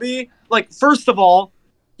we're gonna be. Like, first of all,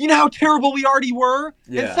 you know how terrible we already were.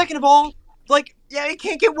 Yeah. And second of all, it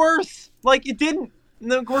can't get worse. Like it didn't.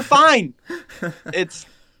 No, we're fine.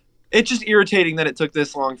 It's just irritating that it took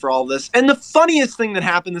this long for all this. And the funniest thing that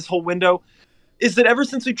happened this whole window is that ever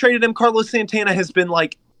since we traded him, Carlos Santana has been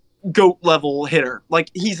like GOAT level hitter. Like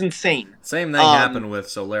he's insane. Same thing happened with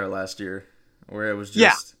Soler last year, where it was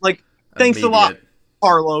just thanks a lot,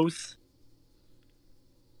 Carlos.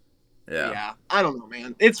 Yeah, I don't know,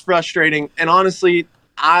 man. It's frustrating, and honestly,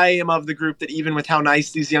 I am of the group that even with how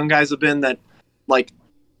nice these young guys have been, that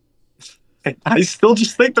I still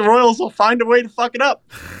just think the Royals will find a way to fuck it up.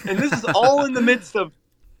 And this is all in the midst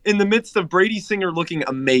of Brady Singer looking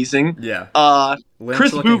amazing. Yeah.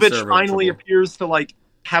 Chris Bubich finally appears to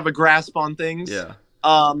have a grasp on things. Yeah.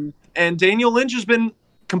 And Daniel Lynch has been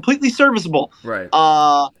completely serviceable. Right.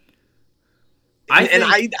 I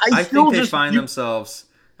think they find themselves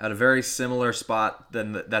at a very similar spot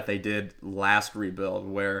than that they did last rebuild,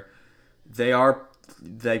 where they got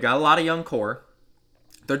a lot of young core.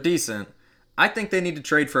 They're decent. I think they need to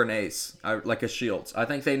trade for an ace, like a Shields. I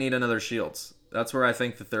think they need another Shields. That's where I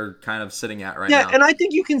think that they're kind of sitting at right now. Yeah, and I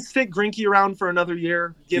think you can stick Greinke around for another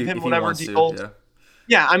year, give him whatever deal.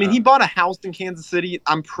 Yeah, I mean, he bought a house in Kansas City.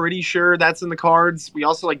 I'm pretty sure that's in the cards. We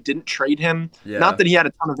also didn't trade him. Yeah. Not that he had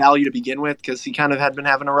a ton of value to begin with, because he kind of had been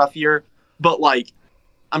having a rough year. But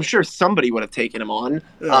I'm sure somebody would have taken him on.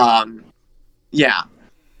 Yeah.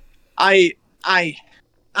 I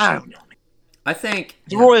don't know. I think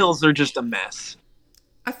the Royals are just a mess.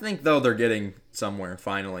 I think though they're getting somewhere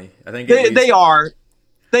finally. I think they are,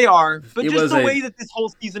 but just the way that this whole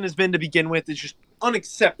season has been to begin with is just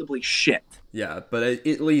unacceptably shit. Yeah, but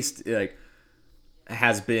at least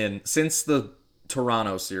has been since the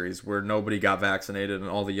Toronto series where nobody got vaccinated and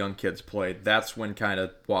all the young kids played. That's when kind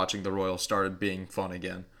of watching the Royals started being fun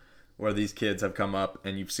again, where these kids have come up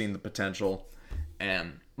and you've seen the potential.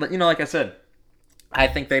 But like I said, I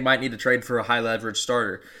think they might need to trade for a high leverage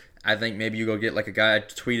starter. I think maybe you go get a guy I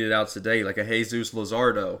tweeted out today, like a Jesus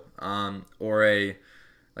Luzardo, or a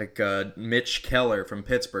Mitch Keller from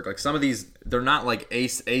Pittsburgh. Some of these, they're not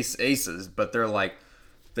aces, but they're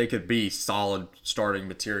they could be solid starting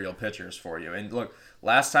material pitchers for you. And look,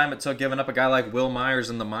 last time it took giving up a guy like Will Myers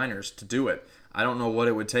in the minors to do it. I don't know what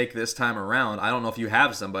it would take this time around. I don't know if you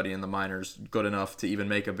have somebody in the minors good enough to even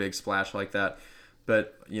make a big splash like that.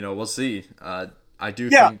 But, we'll see. I do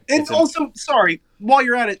think... Yeah, and also, sorry, while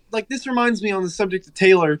you're at it, this reminds me on the subject of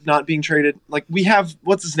Taylor not being traded. We have,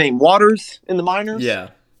 what's his name, Waters in the minors?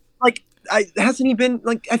 Yeah. Hasn't he been,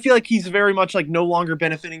 I feel like he's very much, no longer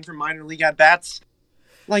benefiting from minor league at-bats.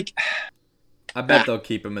 I bet they'll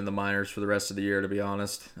keep him in the minors for the rest of the year, to be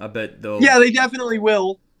honest. I bet they'll... Yeah, they definitely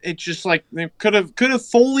will. It's just like they could have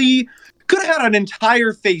had an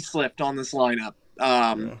entire facelift on this lineup.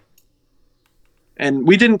 And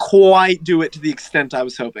we didn't quite do it to the extent I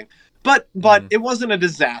was hoping. But it wasn't a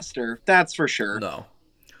disaster, that's for sure. No.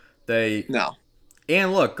 No.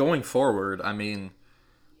 And look, going forward, I mean,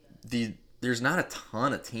 there's not a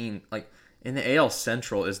ton of team like in the AL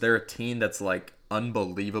Central. Is there a team that's like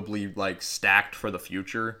unbelievably like stacked for the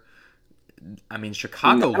future? I mean,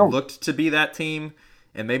 Chicago looked to be that team,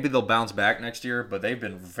 and maybe they'll bounce back next year, but they've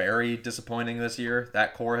been very disappointing this year.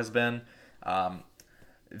 That core has been.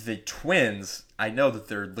 The Twins, I know that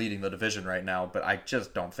they're leading the division right now, but I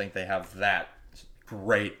just don't think they have that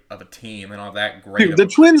great of a team and all that great. Dude, the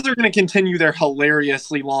Twins are going to continue their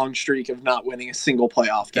hilariously long streak of not winning a single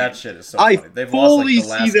playoff game. That shit is so funny. They've lost like the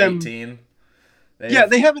last 18.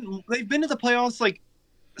 They've been to the playoffs like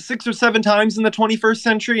 6 or 7 times in the 21st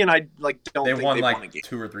century, and I like don't think they've won a like game.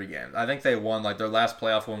 2 or 3 games. I think they won like their last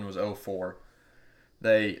playoff one was 04.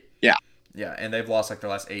 Yeah, and they've lost like their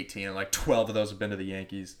last 18, and like 12 of those have been to the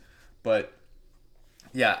Yankees. But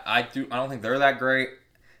yeah, I don't think they're that great.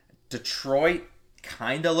 Detroit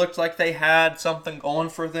kind of looked like they had something going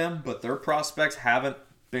for them, but their prospects haven't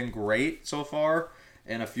been great so far,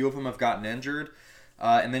 and a few of them have gotten injured.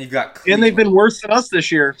 And then you've got Cleveland. And they've been worse than us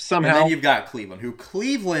this year somehow. And then you've got Cleveland,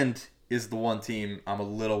 Cleveland is the one team I'm a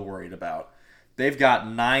little worried about. They've got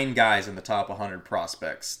 9 guys in the top 100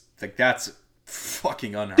 prospects. Like that's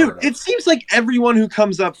fucking unheard of. Dude, it seems like everyone who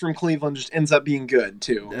comes up from Cleveland just ends up being good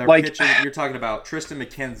too. Like pitching, you're talking about Tristan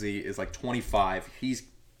McKenzie is like 25. He's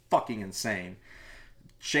fucking insane.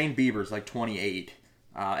 Shane Bieber's like 28.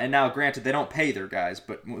 And now, granted, they don't pay their guys,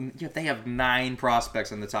 but they have 9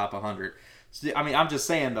 prospects in the top 100. So, I mean, I'm just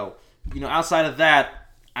saying though, outside of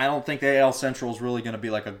that, I don't think the AL Central is really going to be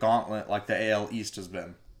like a gauntlet like the AL East has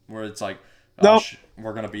been, where it's like,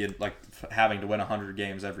 we're going to be like having to win 100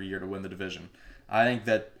 games every year to win the division. I think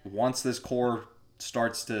that once this core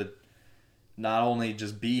starts to not only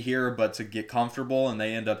just be here, but to get comfortable and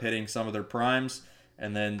they end up hitting some of their primes,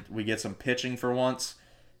 and then we get some pitching for once,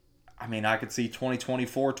 I mean, I could see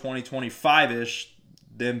 2024, 2025-ish,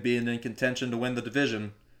 them being in contention to win the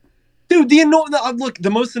division. Dude,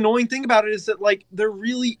 the most annoying thing about it is that, like, there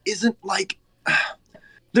really isn't, like...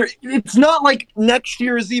 it's not like next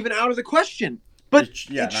year is even out of the question. But it's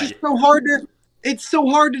just so hard to... It's so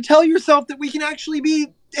hard to tell yourself that we can actually be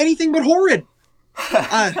anything but horrid.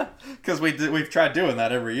 Because we've tried doing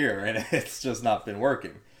that every year, and it's just not been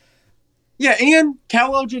working. Yeah, and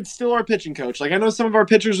Cal Eldred's still our pitching coach. Like, I know some of our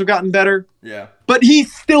pitchers have gotten better. Yeah. But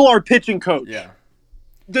he's still our pitching coach. Yeah.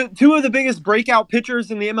 The 2 of the biggest breakout pitchers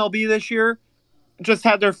in the MLB this year just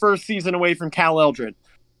had their first season away from Cal Eldred.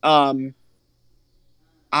 I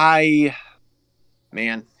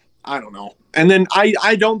don't know. And then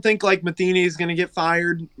I don't think like Matheny is going to get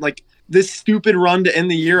fired. Like this stupid run to end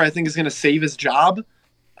the year, I think is going to save his job.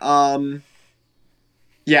 Yeah,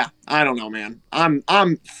 I don't know, man.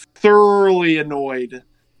 I'm thoroughly annoyed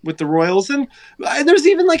with the Royals, and there's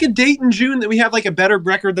even like a date in June that we have like a better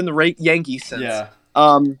record than the Yankees since. Yeah.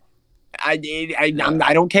 I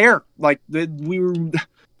don't care. Like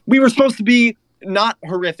we were supposed to be not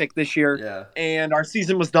horrific this year, and our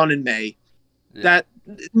season was done in May. Yeah. That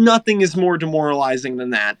nothing is more demoralizing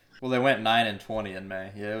than that. Well, they went 9-20 in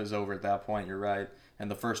May. Yeah, it was over at that point. You're right. And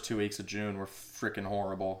the first 2 weeks of June were freaking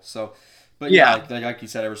horrible. So, but like you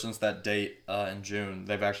said, ever since that date in June,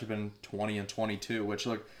 they've actually been 20-22, which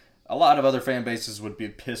look, a lot of other fan bases would be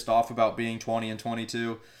pissed off about being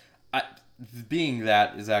 20-22. Being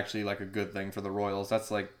that is actually like a good thing for the Royals. That's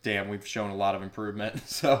like, damn, we've shown a lot of improvement.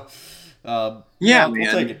 So, we'll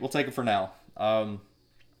take it. We'll take it for now.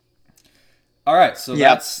 All right, so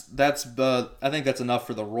that's I think that's enough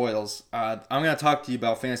for the Royals. I'm going to talk to you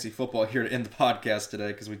about fantasy football here to end the podcast today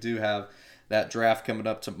because we do have that draft coming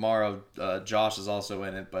up tomorrow. Josh is also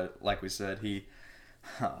in it, but like we said, he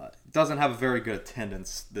doesn't have a very good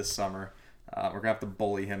attendance this summer. We're going to have to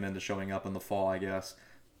bully him into showing up in the fall, I guess.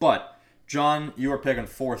 But, John, you are picking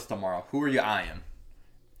 4th tomorrow. Who are you eyeing?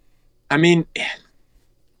 I mean...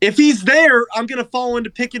 If he's there, I'm going to fall into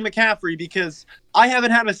picking McCaffrey because I haven't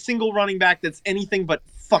had a single running back that's anything but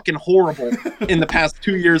fucking horrible in the past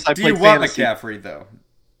 2 years I played fantasy. Do you want McCaffrey, though?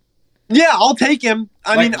 Yeah, I'll take him.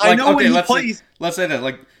 I know when he plays. Let's say that.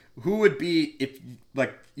 Like, who would be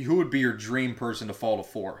your dream person to fall to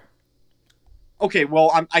 4? Okay,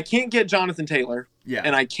 well, I can't get Jonathan Taylor. Yeah.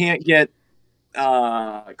 And I can't get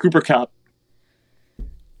Cooper Kupp.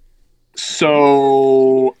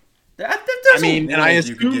 So... I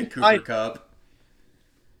assume you could get Cooper Kupp.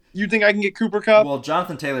 You think I can get Cooper Kupp? Well,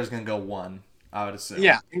 Jonathan Taylor's going to go 1, I would assume.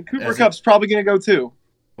 Yeah, and Cooper Kupp's probably going to go 2.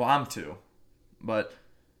 Well, I'm 2. But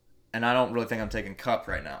and I don't really think I'm taking Kupp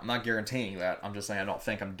right now. I'm not guaranteeing that. I'm just saying I don't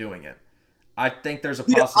think I'm doing it. I think there's a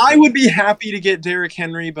possibility. I would be happy to get Derrick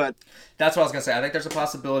Henry, but that's what I was gonna say. I think there's a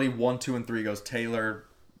possibility 1, 2, and 3 goes Taylor,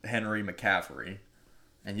 Henry, McCaffrey,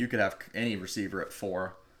 and you could have any receiver at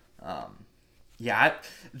 4.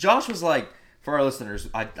 Josh was like, for our listeners,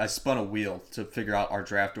 I spun a wheel to figure out our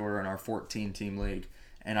draft order in our 14-team league,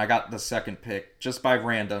 and I got the second pick just by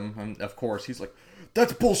random. And of course, he's like,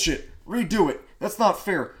 "That's bullshit. Redo it. That's not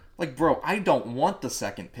fair." Like, bro, I don't want the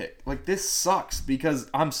second pick. Like, this sucks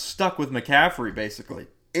because I'm stuck with McCaffrey basically,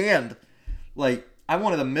 and like I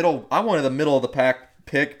wanted the middle of the pack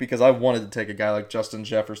pick because I wanted to take a guy like Justin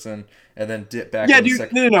Jefferson and then dip back. Yeah,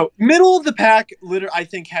 dude, no. Middle of the pack, literally, I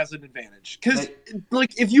think has an advantage because,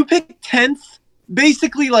 like, if you pick 10th,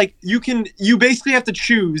 basically, like, you basically have to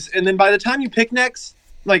choose, and then by the time you pick next,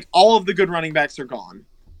 like, all of the good running backs are gone.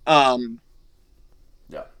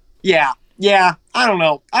 Yeah. I don't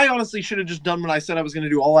know. I honestly should have just done what I said I was going to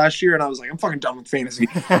do all last year, and I was like, I'm fucking done with fantasy.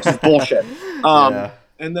 This is bullshit.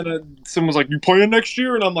 And then someone was like, "You playing next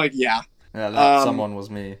year?" And I'm like, "Yeah." Yeah, that someone was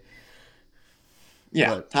me.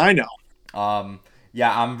 Yeah, but, I know.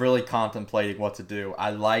 I'm really contemplating what to do.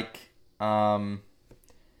 I like. I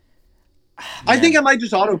think I might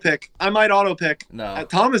just auto pick. No,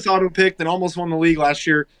 Thomas auto picked and almost won the league last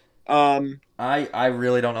year. I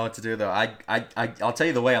really don't know what to do though. I'll tell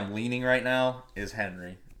you the way I'm leaning right now is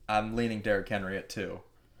Henry. I'm leaning Derrick Henry at 2,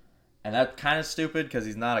 and that's kind of stupid because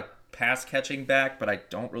he's not a pass catching back, but I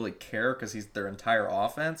don't really care because he's their entire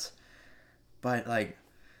offense. But, like,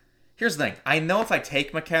 here's the thing. I know if I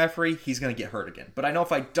take McCaffrey, he's going to get hurt again. But I know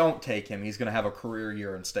if I don't take him, he's going to have a career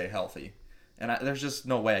year and stay healthy. And there's just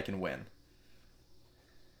no way I can win.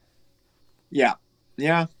 Yeah.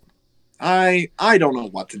 I don't know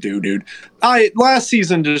what to do, dude. Last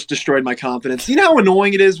season just destroyed my confidence. You know how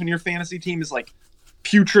annoying it is when your fantasy team is, like,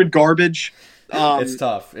 putrid garbage? It's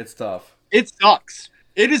tough. It sucks.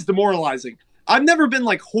 It is demoralizing. I've never been,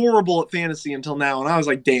 like, horrible at fantasy until now, and I was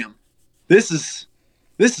like, damn. This is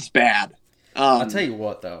bad. I'll tell you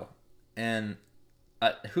what, though. And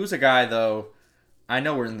who's a guy, though? I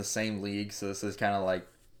know we're in the same league, so this is kind of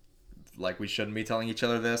like we shouldn't be telling each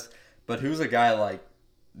other this. But who's a guy like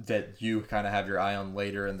that you kind of have your eye on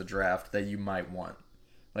later in the draft that you might want?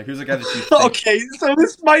 Like, who's a guy that you think... Okay, so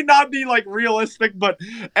this might not be, like, realistic, but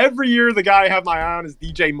every year the guy I have my eye on is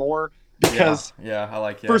DJ Moore because yeah, I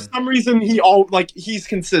like him. For some reason he's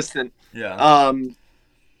consistent. Yeah.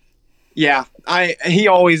 He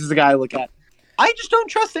always is the guy I look at. I just don't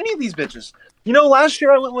trust any of these bitches. You know, last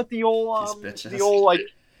year I went with the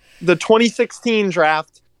the 2016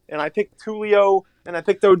 draft, and I picked Tulio, and I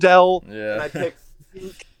picked Odell, and I picked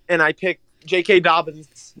Zeke, and I picked J.K.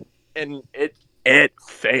 Dobbins, and it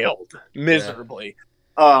failed miserably.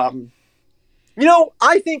 You know,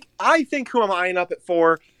 I think who I'm eyeing up at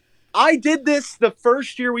 4. I did this the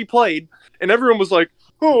first year we played, and everyone was like,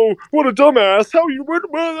 "Oh, what a dumbass!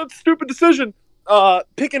 That's a stupid decision."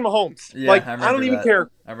 Picking Mahomes. Yeah, I don't even care.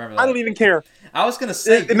 I remember that. I don't even care. I was gonna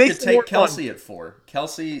say it makes could take Kelsey at 4.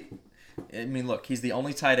 Kelsey, I mean, look, he's the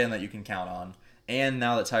only tight end that you can count on, and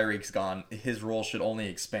now that Tyreek's gone, his role should only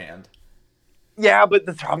expand. Yeah, but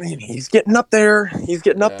he's getting up there.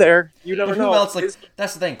 Up there. You never know. Who else? Like,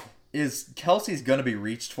 that's the thing. Is Kelsey's going to be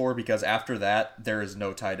reached for because after that, there is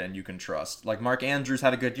no tight end you can trust. Like, Mark Andrews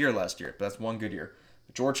had a good year last year, but that's one good year.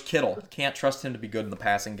 George Kittle, can't trust him to be good in the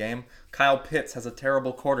passing game. Kyle Pitts has a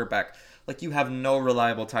terrible quarterback. Like, you have no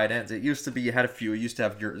reliable tight ends. It used to be you had a few. You used to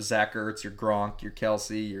have your Zach Ertz, your Gronk, your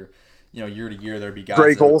Kelsey, year to year there'd be guys.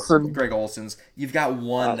 Greg Olson's. You've got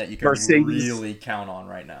one that you can really count on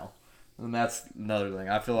right now. And that's another thing.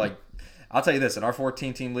 I feel like, I'll tell you this, in our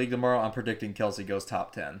 14-team league tomorrow, I'm predicting Kelsey goes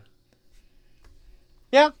top 10.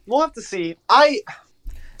 Yeah, we'll have to see. I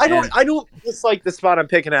don't dislike the spot I'm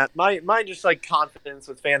picking at. My just like confidence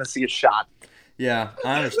with fantasy is shot. Yeah,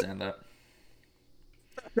 I understand that.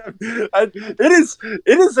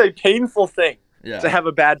 It is a painful thing to have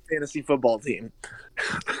a bad fantasy football team.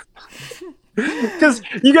 Because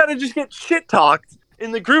you got to just get shit talked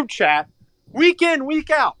in the group chat week in, week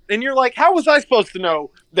out. And you're like, how was I supposed to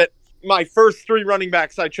know that my first 3 running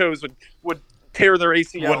backs I chose would tear their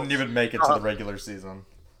ACL? Wouldn't even make it to the regular season.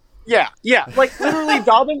 Yeah. Like, literally,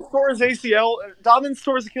 Dobbins tore his ACL. Dobbins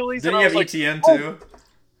tore his Achilles. Didn't you have ETN, too?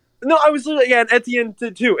 No, I was literally, and Etienne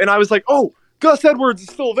did, too. And I was like, oh, Gus Edwards is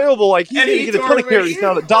still available. Like, he's going to get a ton of carries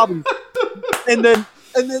now that Dobbins. and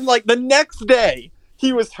then, like, the next day,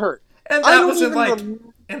 he was hurt. And that was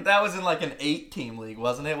in like an 8-team league,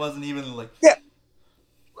 wasn't it? It wasn't even like... Yeah.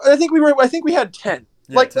 I think we had 10.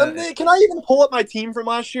 Yeah, like, 10. Can I even pull up my team from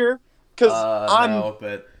last year? Because No,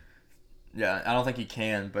 but Yeah, I don't think he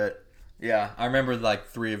can, but yeah, I remember like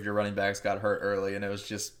 3 of your running backs got hurt early, and it was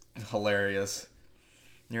just hilarious.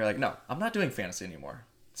 And you're like, no, I'm not doing fantasy anymore.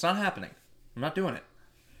 It's not happening. I'm not doing it.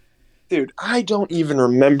 Dude, I don't even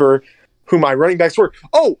remember who my running backs were.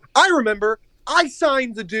 Oh, I remember. I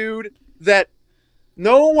signed the dude that.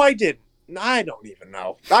 No, I didn't. I don't even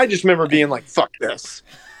know. I just remember being like, fuck this.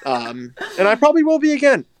 And I probably will be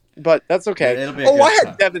again, but that's okay. It'll be a good I had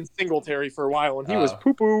time. Devin Singletary for a while, and he was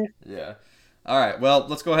poo-poo. Yeah. All right, well,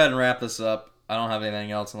 let's go ahead and wrap this up. I don't have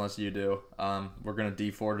anything else unless you do. We're going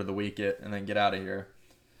to D4 to the week it and then get out of here.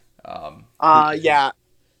 Yeah.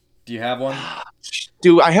 Do you have one?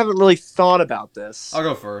 Dude, I haven't really thought about this. I'll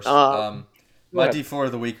go first. Go My ahead. D4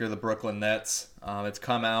 of the week are the Brooklyn Nets. It's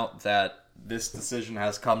come out that this decision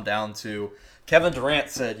has come down to Kevin Durant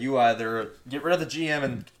said you either get rid of the GM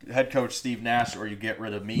and head coach Steve Nash or you get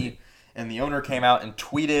rid of me. And the owner came out and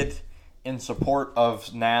tweeted in support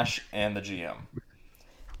of Nash and the GM.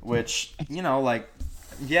 Which,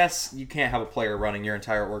 yes, you can't have a player running your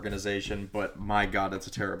entire organization, but my God, that's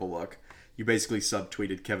a terrible look. You basically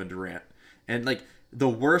subtweeted Kevin Durant. And, the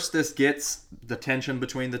worse this gets, the tension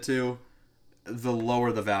between the two, the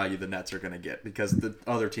lower the value the Nets are going to get because the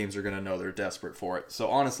other teams are going to know they're desperate for it. So,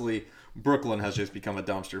 honestly, Brooklyn has just become a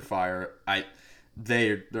dumpster fire.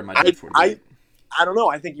 They're my D4. I don't know.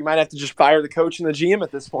 I think you might have to just fire the coach and the GM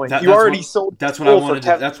at this point. Sold. That's what I wanted.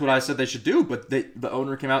 That's what I said they should do. But the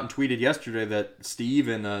owner came out and tweeted yesterday that Steve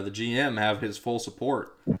and the GM have his full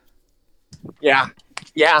support. Yeah.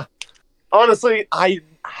 Honestly, I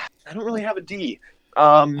don't really have a D.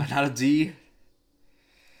 Not a D.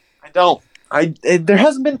 I don't. There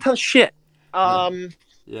hasn't been a ton of shit. Yeah,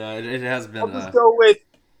 it has been.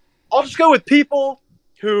 I'll just go with people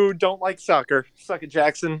who don't like soccer. Suck it,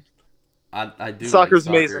 Jackson. I do. Soccer's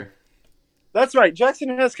like soccer. amazing. That's right.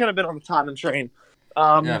 Jackson has kind of been on the Tottenham train.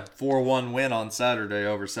 4-1 win on Saturday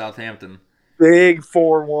over Southampton. Big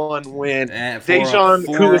 4-1 win. And four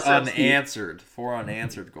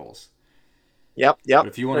unanswered goals. Yep. But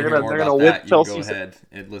if you want to hear more about that, you can go ahead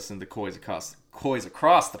and listen to Coys Across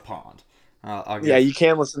the Pond. You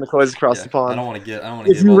can listen to Coys Across the Pond. I don't want to give all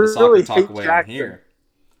the soccer talk away on here.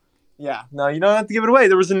 Yeah, no, you don't have to give it away.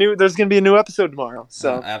 There's going to be a new episode tomorrow.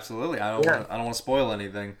 So absolutely, I don't want to spoil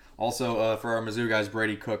anything. Also, for our Mizzou guys,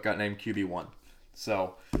 Brady Cook got named QB1.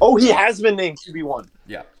 So. Oh, he has been named QB1.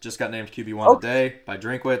 Yeah, just got named QB1 today by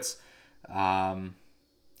Drinkwitz.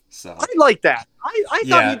 So. I like that. I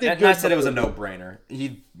thought he did good. I said it was a no-brainer.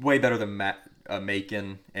 He's way better than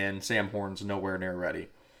Macon, and Sam Horn's nowhere near ready.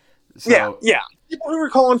 So, yeah. People who were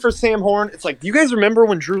calling for Sam Horn, it's like, do you guys remember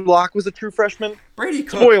when Drew Lock was a true freshman? Brady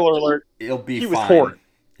Cook. Spoiler alert. He'll be fine. Was Horn.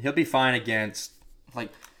 He'll be fine against,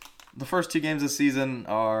 the first 2 games this season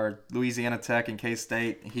are Louisiana Tech and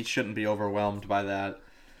K-State. He shouldn't be overwhelmed by that.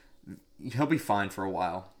 He'll be fine for a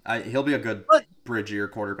while. He'll be a good bridgier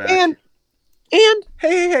quarterback. And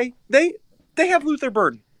hey, they have Luther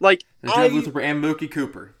Burden. They have Luther Burden and Mookie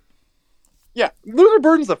Cooper. Yeah, Luther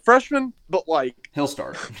Burden's a freshman, but he'll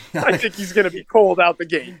start. I think he's going to be cold out the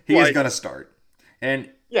gate. He is going to start. And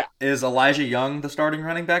is Elijah Young the starting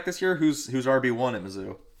running back this year? Who's RB1 at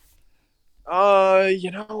Mizzou? I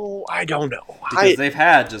don't know. Because they've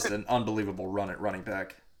had just an unbelievable run at running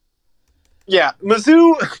back. Yeah,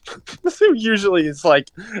 Mizzou usually is I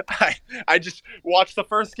just watch the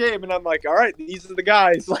first game and I'm like, all right, these are the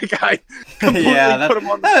guys. I completely put them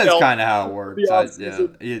on the that is shelf. kind of how it works.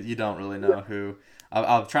 You don't really know who.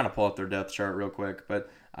 I'm trying to pull up their depth chart real quick, but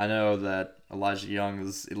I know that Elijah Young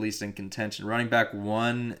is at least in contention. Running back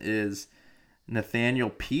 1 is Nathaniel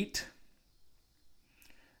Pete.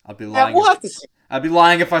 I'd be lying. We'll have to see. I'd be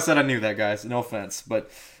lying if I said I knew that, guys. No offense,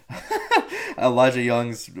 but Elijah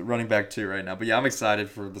Young's running back 2 right now. But yeah, I'm excited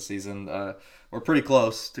for the season. We're pretty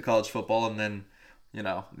close to college football, and then the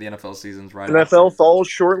NFL season's right. NFL falls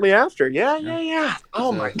shortly after. Yeah.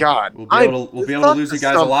 Oh my God, we'll be able to lose you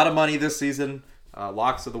guys a lot of money this season.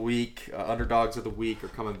 Locks of the week, underdogs of the week are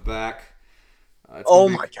coming back. My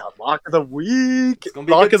God, lock of the week,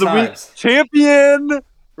 lock of the week, champion,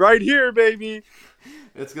 right here, baby.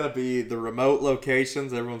 It's going to be the remote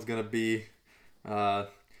locations. Everyone's going to be...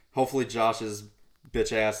 hopefully Josh's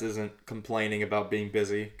bitch ass isn't complaining about being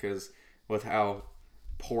busy, because with how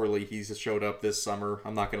poorly he's showed up this summer,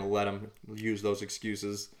 I'm not going to let him use those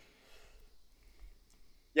excuses.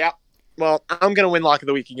 Yeah. Well, I'm going to win Lock of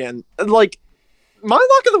the Week again. My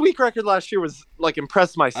Lock of the Week record last year was,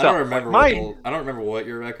 impressed myself. I don't remember what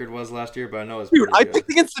your record was last year, but I know it's pretty good. I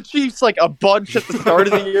picked against the Chiefs, a bunch at the start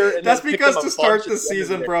of the year. And that's because to start the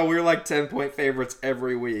season, bro, we were 10-point favorites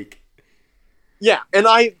every week. Yeah, and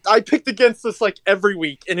I picked against this like every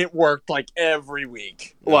week, and it worked like every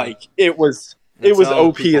week. Yeah. Like it was Until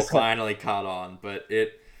OP people as hell. finally caught on, but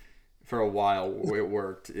for a while it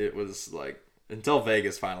worked. It was like until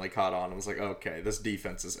Vegas finally caught on. It was like, okay, this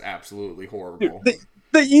defense is absolutely horrible. Dude,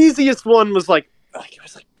 the easiest one was like it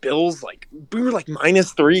was like Bills. Like we were like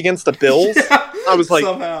 -3 against the Bills. Yeah, I was like,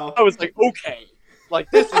 somehow. okay, like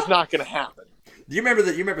this is not gonna happen. Do you remember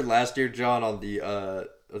that? You remember last year, John, on the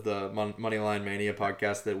Moneyline Mania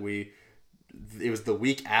podcast that it was the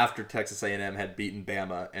week after Texas A&M had beaten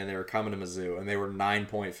Bama, and they were coming to Mizzou, and they were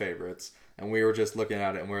 9-point favorites, and we were just looking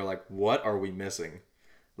at it, and we were like, what are we missing?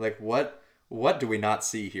 Like, what do we not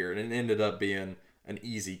see here? And it ended up being an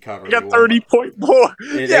easy cover. We got 30-point more.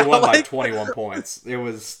 They won by 21 points. It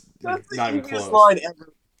was not even close. Line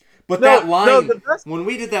ever. But that line, when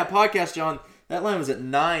we did that podcast, John, that line was at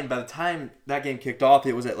 9. By the time that game kicked off,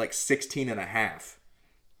 it was at like 16.5.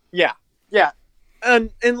 Yeah.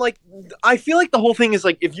 And like I feel like the whole thing is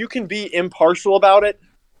like if you can be impartial about it,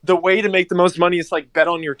 the way to make the most money is like bet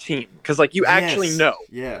on your team because like you actually know.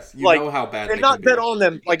 Yes, you like, know how bad. And not bet on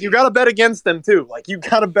them. Like you got to bet against them too. Like you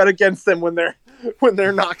got to bet against them when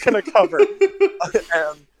they're not going to cover.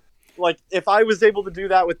 And like if I was able to do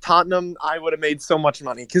that with Tottenham, I would have made so much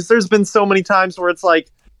money because there's been so many times where it's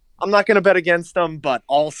like I'm not going to bet against them, but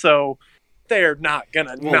also they're not going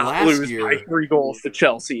to lose by 3 goals to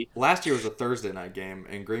Chelsea. Last year was a Thursday night game,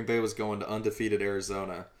 and Green Bay was going to undefeated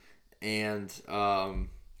Arizona. And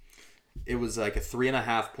it was like a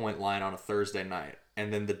 3.5-point line on a Thursday night.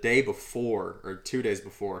 And then the day before, or 2 days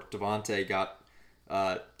before, Devontae got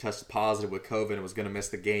tested positive with COVID and was going to miss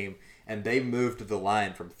the game. And they moved the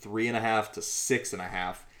line from 3.5 to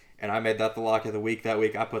 6.5. And I made that the lock of the week that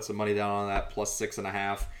week. I put some money down on that, plus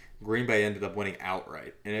 6.5. Green Bay ended up winning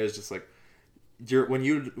outright. And it was just like, when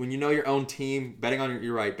you know your own team, betting on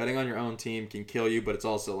your own team can kill you, but it's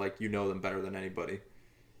also like you know them better than anybody.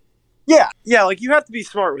 Yeah, like you have to be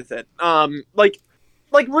smart with it. Like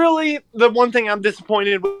really, the one thing I'm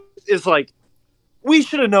disappointed with is like we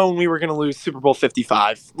should have known we were going to lose Super Bowl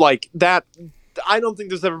 55. Like that, I don't think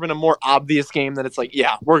there's ever been a more obvious game that it's like,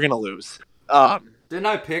 yeah, we're going to lose. Didn't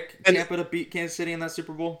I pick Tampa to beat Kansas City in that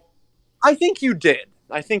Super Bowl? I think you did.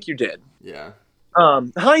 Yeah.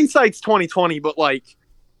 Hindsight's 2020, but like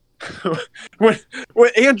when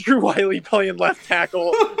Andrew Wiley playing left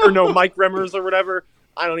tackle or no Mike Remmers or whatever,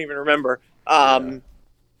 I don't even remember.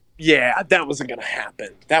 Yeah, that wasn't gonna happen.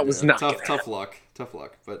 That was not tough luck,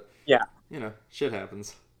 but yeah, shit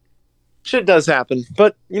happens. Shit does happen,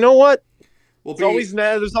 but you know what?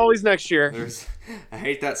 There's always next year. I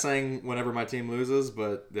hate that saying whenever my team loses,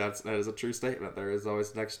 but that is a true statement. There is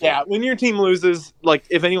always next year. Yeah, when your team loses, like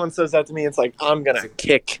if anyone says that to me, it's like I'm gonna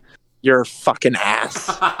kick your fucking ass.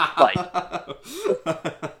 Like,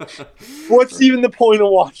 what's even the point of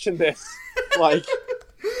watching this? Like,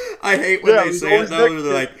 I hate when they say it though.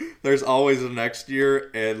 They're like, "There's always a next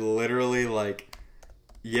year," and literally, like,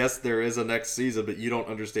 yes, there is a next season, but you don't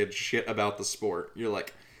understand shit about the sport. You're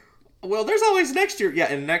like, well, there's always next year. Yeah,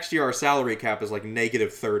 and next year our salary cap is like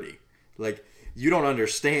 -30. Like, you don't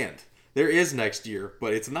understand. There is next year,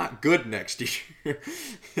 but it's not good next year.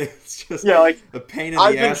 It's just like a pain in the ass.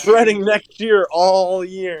 I've been dreading next year all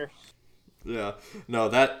year. Yeah. No,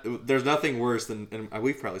 there's nothing worse than, and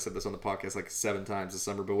we've probably said this on the podcast like 7 times this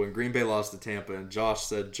summer, but when Green Bay lost to Tampa and Josh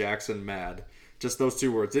said Jackson mad, just those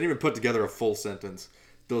 2 words. Didn't even put together a full sentence.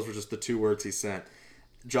 Those were just the 2 words he sent.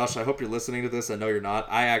 Josh, I hope you're listening to this. I know you're not.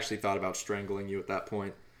 I actually thought about strangling you at that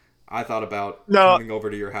point. I thought about coming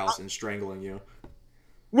over to your house and strangling you.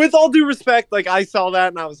 With all due respect, like I saw that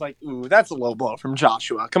and I was like, ooh, that's a low blow from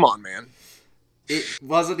Joshua. Come on, man. It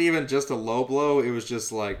wasn't even just a low blow. It was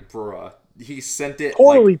just like, bruh. He sent it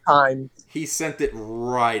poorly timed. He sent it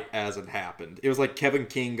right as it happened. It was like Kevin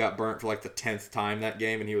King got burnt for like the 10th time that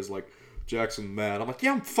game, and he was like, Jackson mad. I'm like,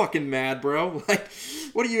 yeah, I'm fucking mad, bro. Like,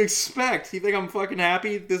 what do you expect? You think I'm fucking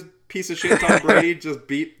happy this piece of shit Tom Brady just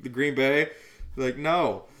beat the Green Bay? Like,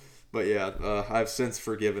 no. But yeah, I've since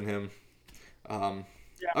forgiven him.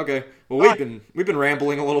 Okay, well we've been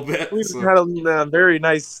rambling a little bit. We've had a very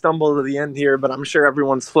nice stumble to the end here, but I'm sure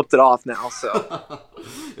everyone's flipped it off now. So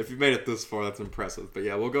if you made it this far, that's impressive. But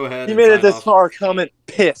yeah, we'll go ahead. If you made it this far, comment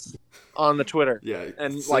 "piss" on the Twitter. Yeah,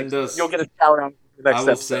 and you'll get a shout out. I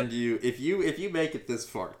will send you if you make it this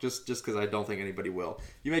far, just because I don't think anybody will.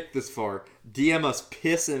 You make it this far, DM us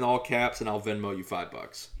 "piss" in all caps, and I'll Venmo you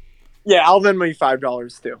 $5. Yeah, I'll Venmo you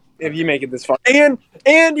 $5 too if you make it this far, and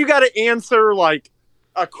you got to answer like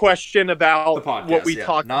a question about the podcast, what we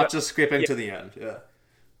talked about. Not just skipping to the end.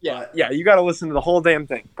 Yeah. Yeah, you got to listen to the whole damn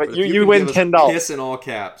thing. But you win $10. Piss in all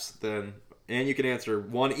caps, then And you can answer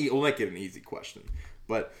one. We'll make it an easy question,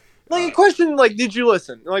 but like a question like, did you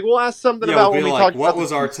listen? Like we'll ask something about when we talked what about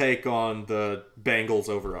was our take on the Bengals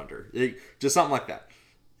over under, just something like that.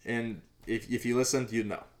 And if you listened, you'd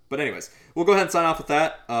know. But anyways, we'll go ahead and sign off with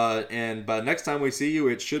that. And by next time we see you,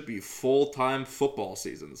 it should be full-time football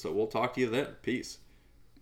season. So we'll talk to you then. Peace.